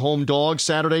 Carolina a home dog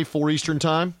Saturday, 4 Eastern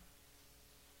time.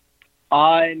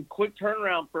 And quick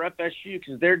turnaround for FSU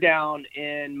because they're down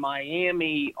in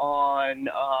Miami on.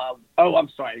 I'm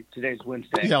sorry, today's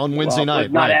Wednesday. Yeah, on Wednesday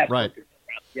night, right.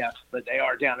 Yes, but they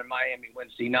are down in Miami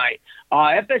Wednesday night.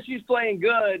 FSU's playing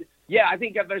good. Yeah, I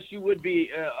think FSU would be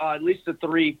at least a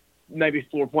 3, maybe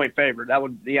 4 point favorite. I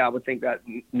would think that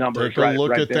number is right. Take a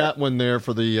look right at there. that one there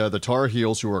for the Tar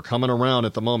Heels, who are coming around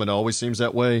at the moment. It always seems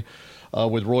that way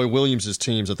with Roy Williams'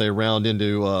 teams that they round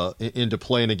into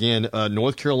play. And again,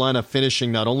 North Carolina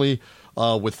finishing not only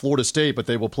with Florida State, but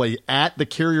they will play at the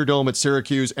Carrier Dome at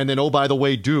Syracuse, and then, oh, by the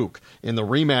way, Duke in the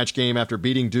rematch game after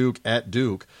beating Duke at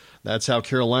Duke. That's how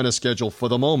Carolina's schedule for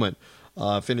the moment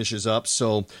finishes up.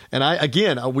 So,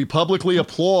 and we publicly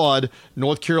applaud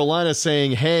North Carolina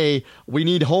saying, hey, we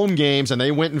need home games, and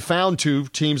they went and found 2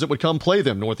 teams that would come play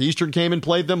them. Northeastern came and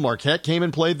played them. Marquette came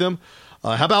and played them.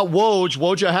 How about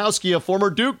Wojciechowski, a former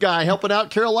Duke guy, helping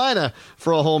out Carolina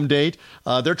for a home date?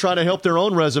 They're trying to help their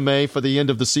own resume for the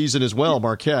end of the season as well,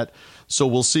 Marquette. So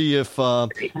we'll see if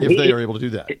they are able to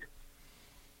do that.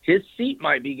 His seat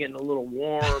might be getting a little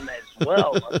warm as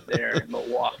well up there in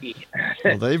Milwaukee.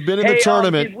 Well, they've been in the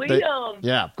tournament.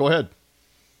 Yeah, go ahead.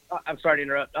 I'm sorry to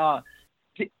interrupt.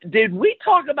 Did we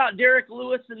talk about Derek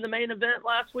Lewis in the main event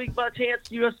last week by chance,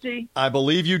 USC? I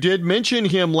believe you did mention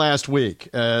him last week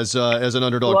as an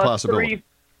underdog possibility.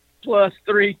 Plus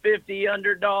 350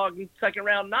 underdog second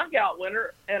round knockout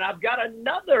winner. And I've got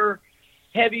another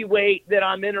heavyweight that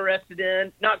I'm interested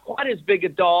in, not quite as big a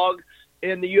dog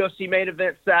in the UFC main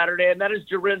event Saturday, and that is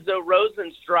Lorenzo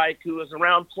Rosenstrike, who is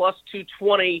around plus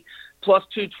 220, plus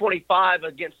 225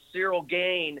 against Cyril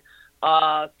Gain.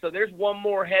 So there's one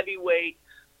more heavyweight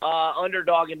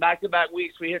underdog. In back-to-back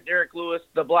weeks, we hit Derek Lewis,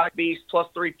 the Black Beast, plus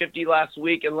 350 last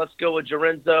week, and let's go with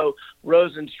Lorenzo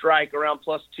Rosenstrike around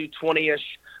plus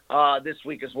 220-ish this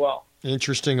week as well.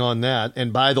 Interesting on that.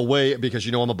 And by the way, because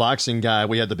I'm a boxing guy,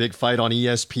 we had the big fight on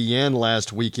ESPN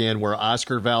last weekend where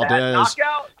Oscar Valdez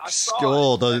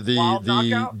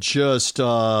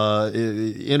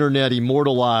internet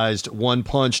immortalized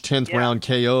one-punch 10th round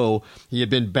KO. He had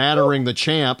been battering the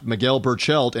champ, Miguel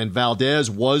Burchelt, and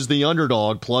Valdez was the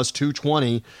underdog, plus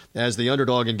 220 as the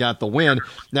underdog, and got the win.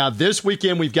 Now, this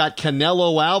weekend we've got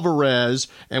Canelo Alvarez,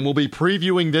 and we'll be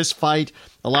previewing this fight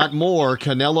a lot more.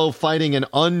 Canelo fighting an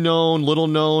unknown,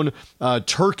 little-known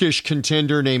Turkish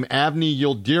contender named Avni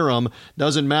Yildirim.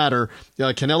 Doesn't matter.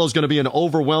 Canelo's going to be an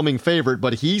overwhelming favorite,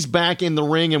 but he's back in the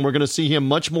ring, and we're going to see him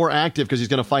much more active because he's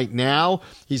going to fight now.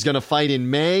 He's going to fight in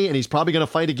May, and he's probably going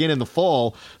to fight again in the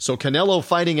fall. So Canelo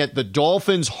fighting at the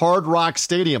Dolphins Hard Rock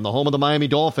Stadium, the home of the Miami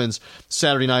Dolphins,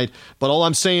 Saturday night. But all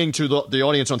I'm saying to the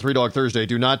audience on Three Dog Thursday,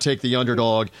 do not take the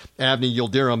underdog, Avni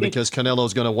Yildirim, because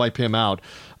Canelo's going to wipe him out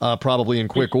probably in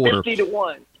quick order.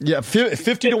 50-1. Yeah,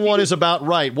 50-1 is about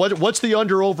right. What's the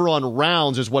under-over on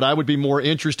rounds is what I would be more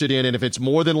interested in. And if it's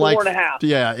more than 4.5.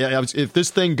 Yeah, if this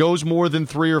thing goes more than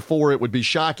 3 or 4, it would be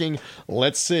shocking.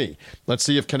 Let's see. Let's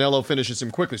see if Canelo finishes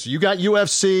him quickly. So you got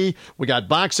UFC, we got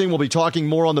boxing. We'll be talking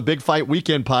more on the Big Fight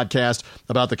Weekend podcast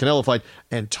about the Canelo fight,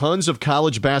 and tons of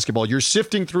college basketball. You're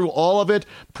sifting through all of it.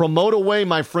 Promote away,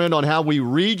 my friend, on how we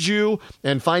read you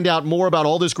and find out more about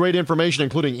all this great information,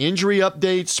 including injury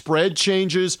updates, spread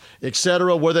changes,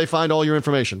 etc. Where they find all your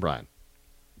information, Brian?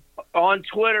 On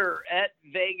Twitter at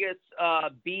Vegas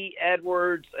B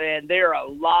Edwards, and there are a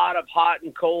lot of hot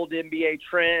and cold NBA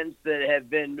trends that have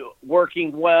been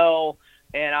working well,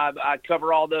 and I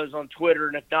cover all those on Twitter,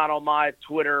 and if not on my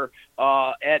Twitter,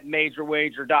 at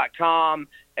MajorWager.com,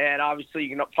 and obviously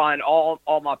you can find all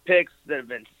my picks that have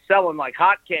been selling like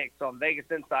hotcakes on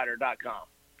VegasInsider.com.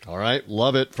 All right.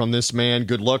 Love it from this man.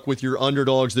 Good luck with your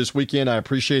underdogs this weekend. I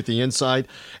appreciate the insight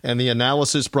and the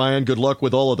analysis, Brian. Good luck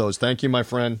with all of those. Thank you, my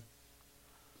friend.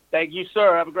 Thank you,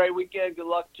 sir. Have a great weekend. Good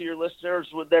luck to your listeners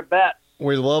with their bets.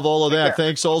 We love all of that. Take care.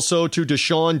 Thanks also to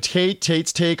Deshaun Tate,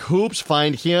 Tate's Take Hoops.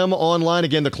 Find him online.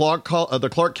 Again, the Clark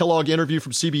Kellogg interview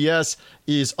from CBS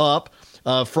is up.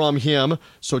 From him,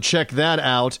 so check that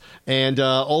out. And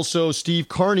also Steve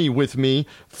Carney with me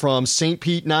from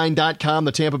stpete9.com,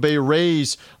 the Tampa Bay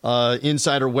Rays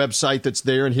insider website that's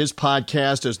there, and his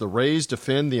podcast as the Rays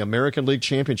defend the American League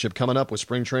Championship coming up with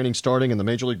spring training starting and the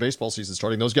Major League Baseball season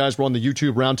starting. Those guys were on the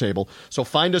YouTube Roundtable, so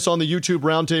find us on the YouTube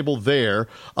Roundtable there.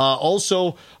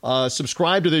 Also,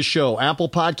 subscribe to this show, Apple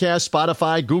Podcast,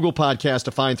 Spotify, Google Podcast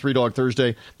to find Three Dog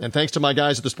Thursday. And thanks to my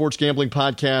guys at the Sports Gambling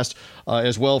Podcast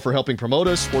as well for helping promote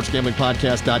us,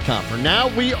 sportsgamblingpodcast.com. For now,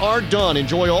 we are done.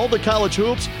 Enjoy all the college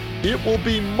hoops. It will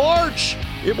be March.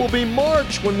 It will be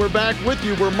March when we're back with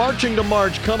you. We're marching to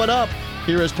March coming up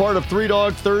here as part of Three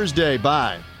Dog Thursday.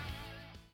 Bye.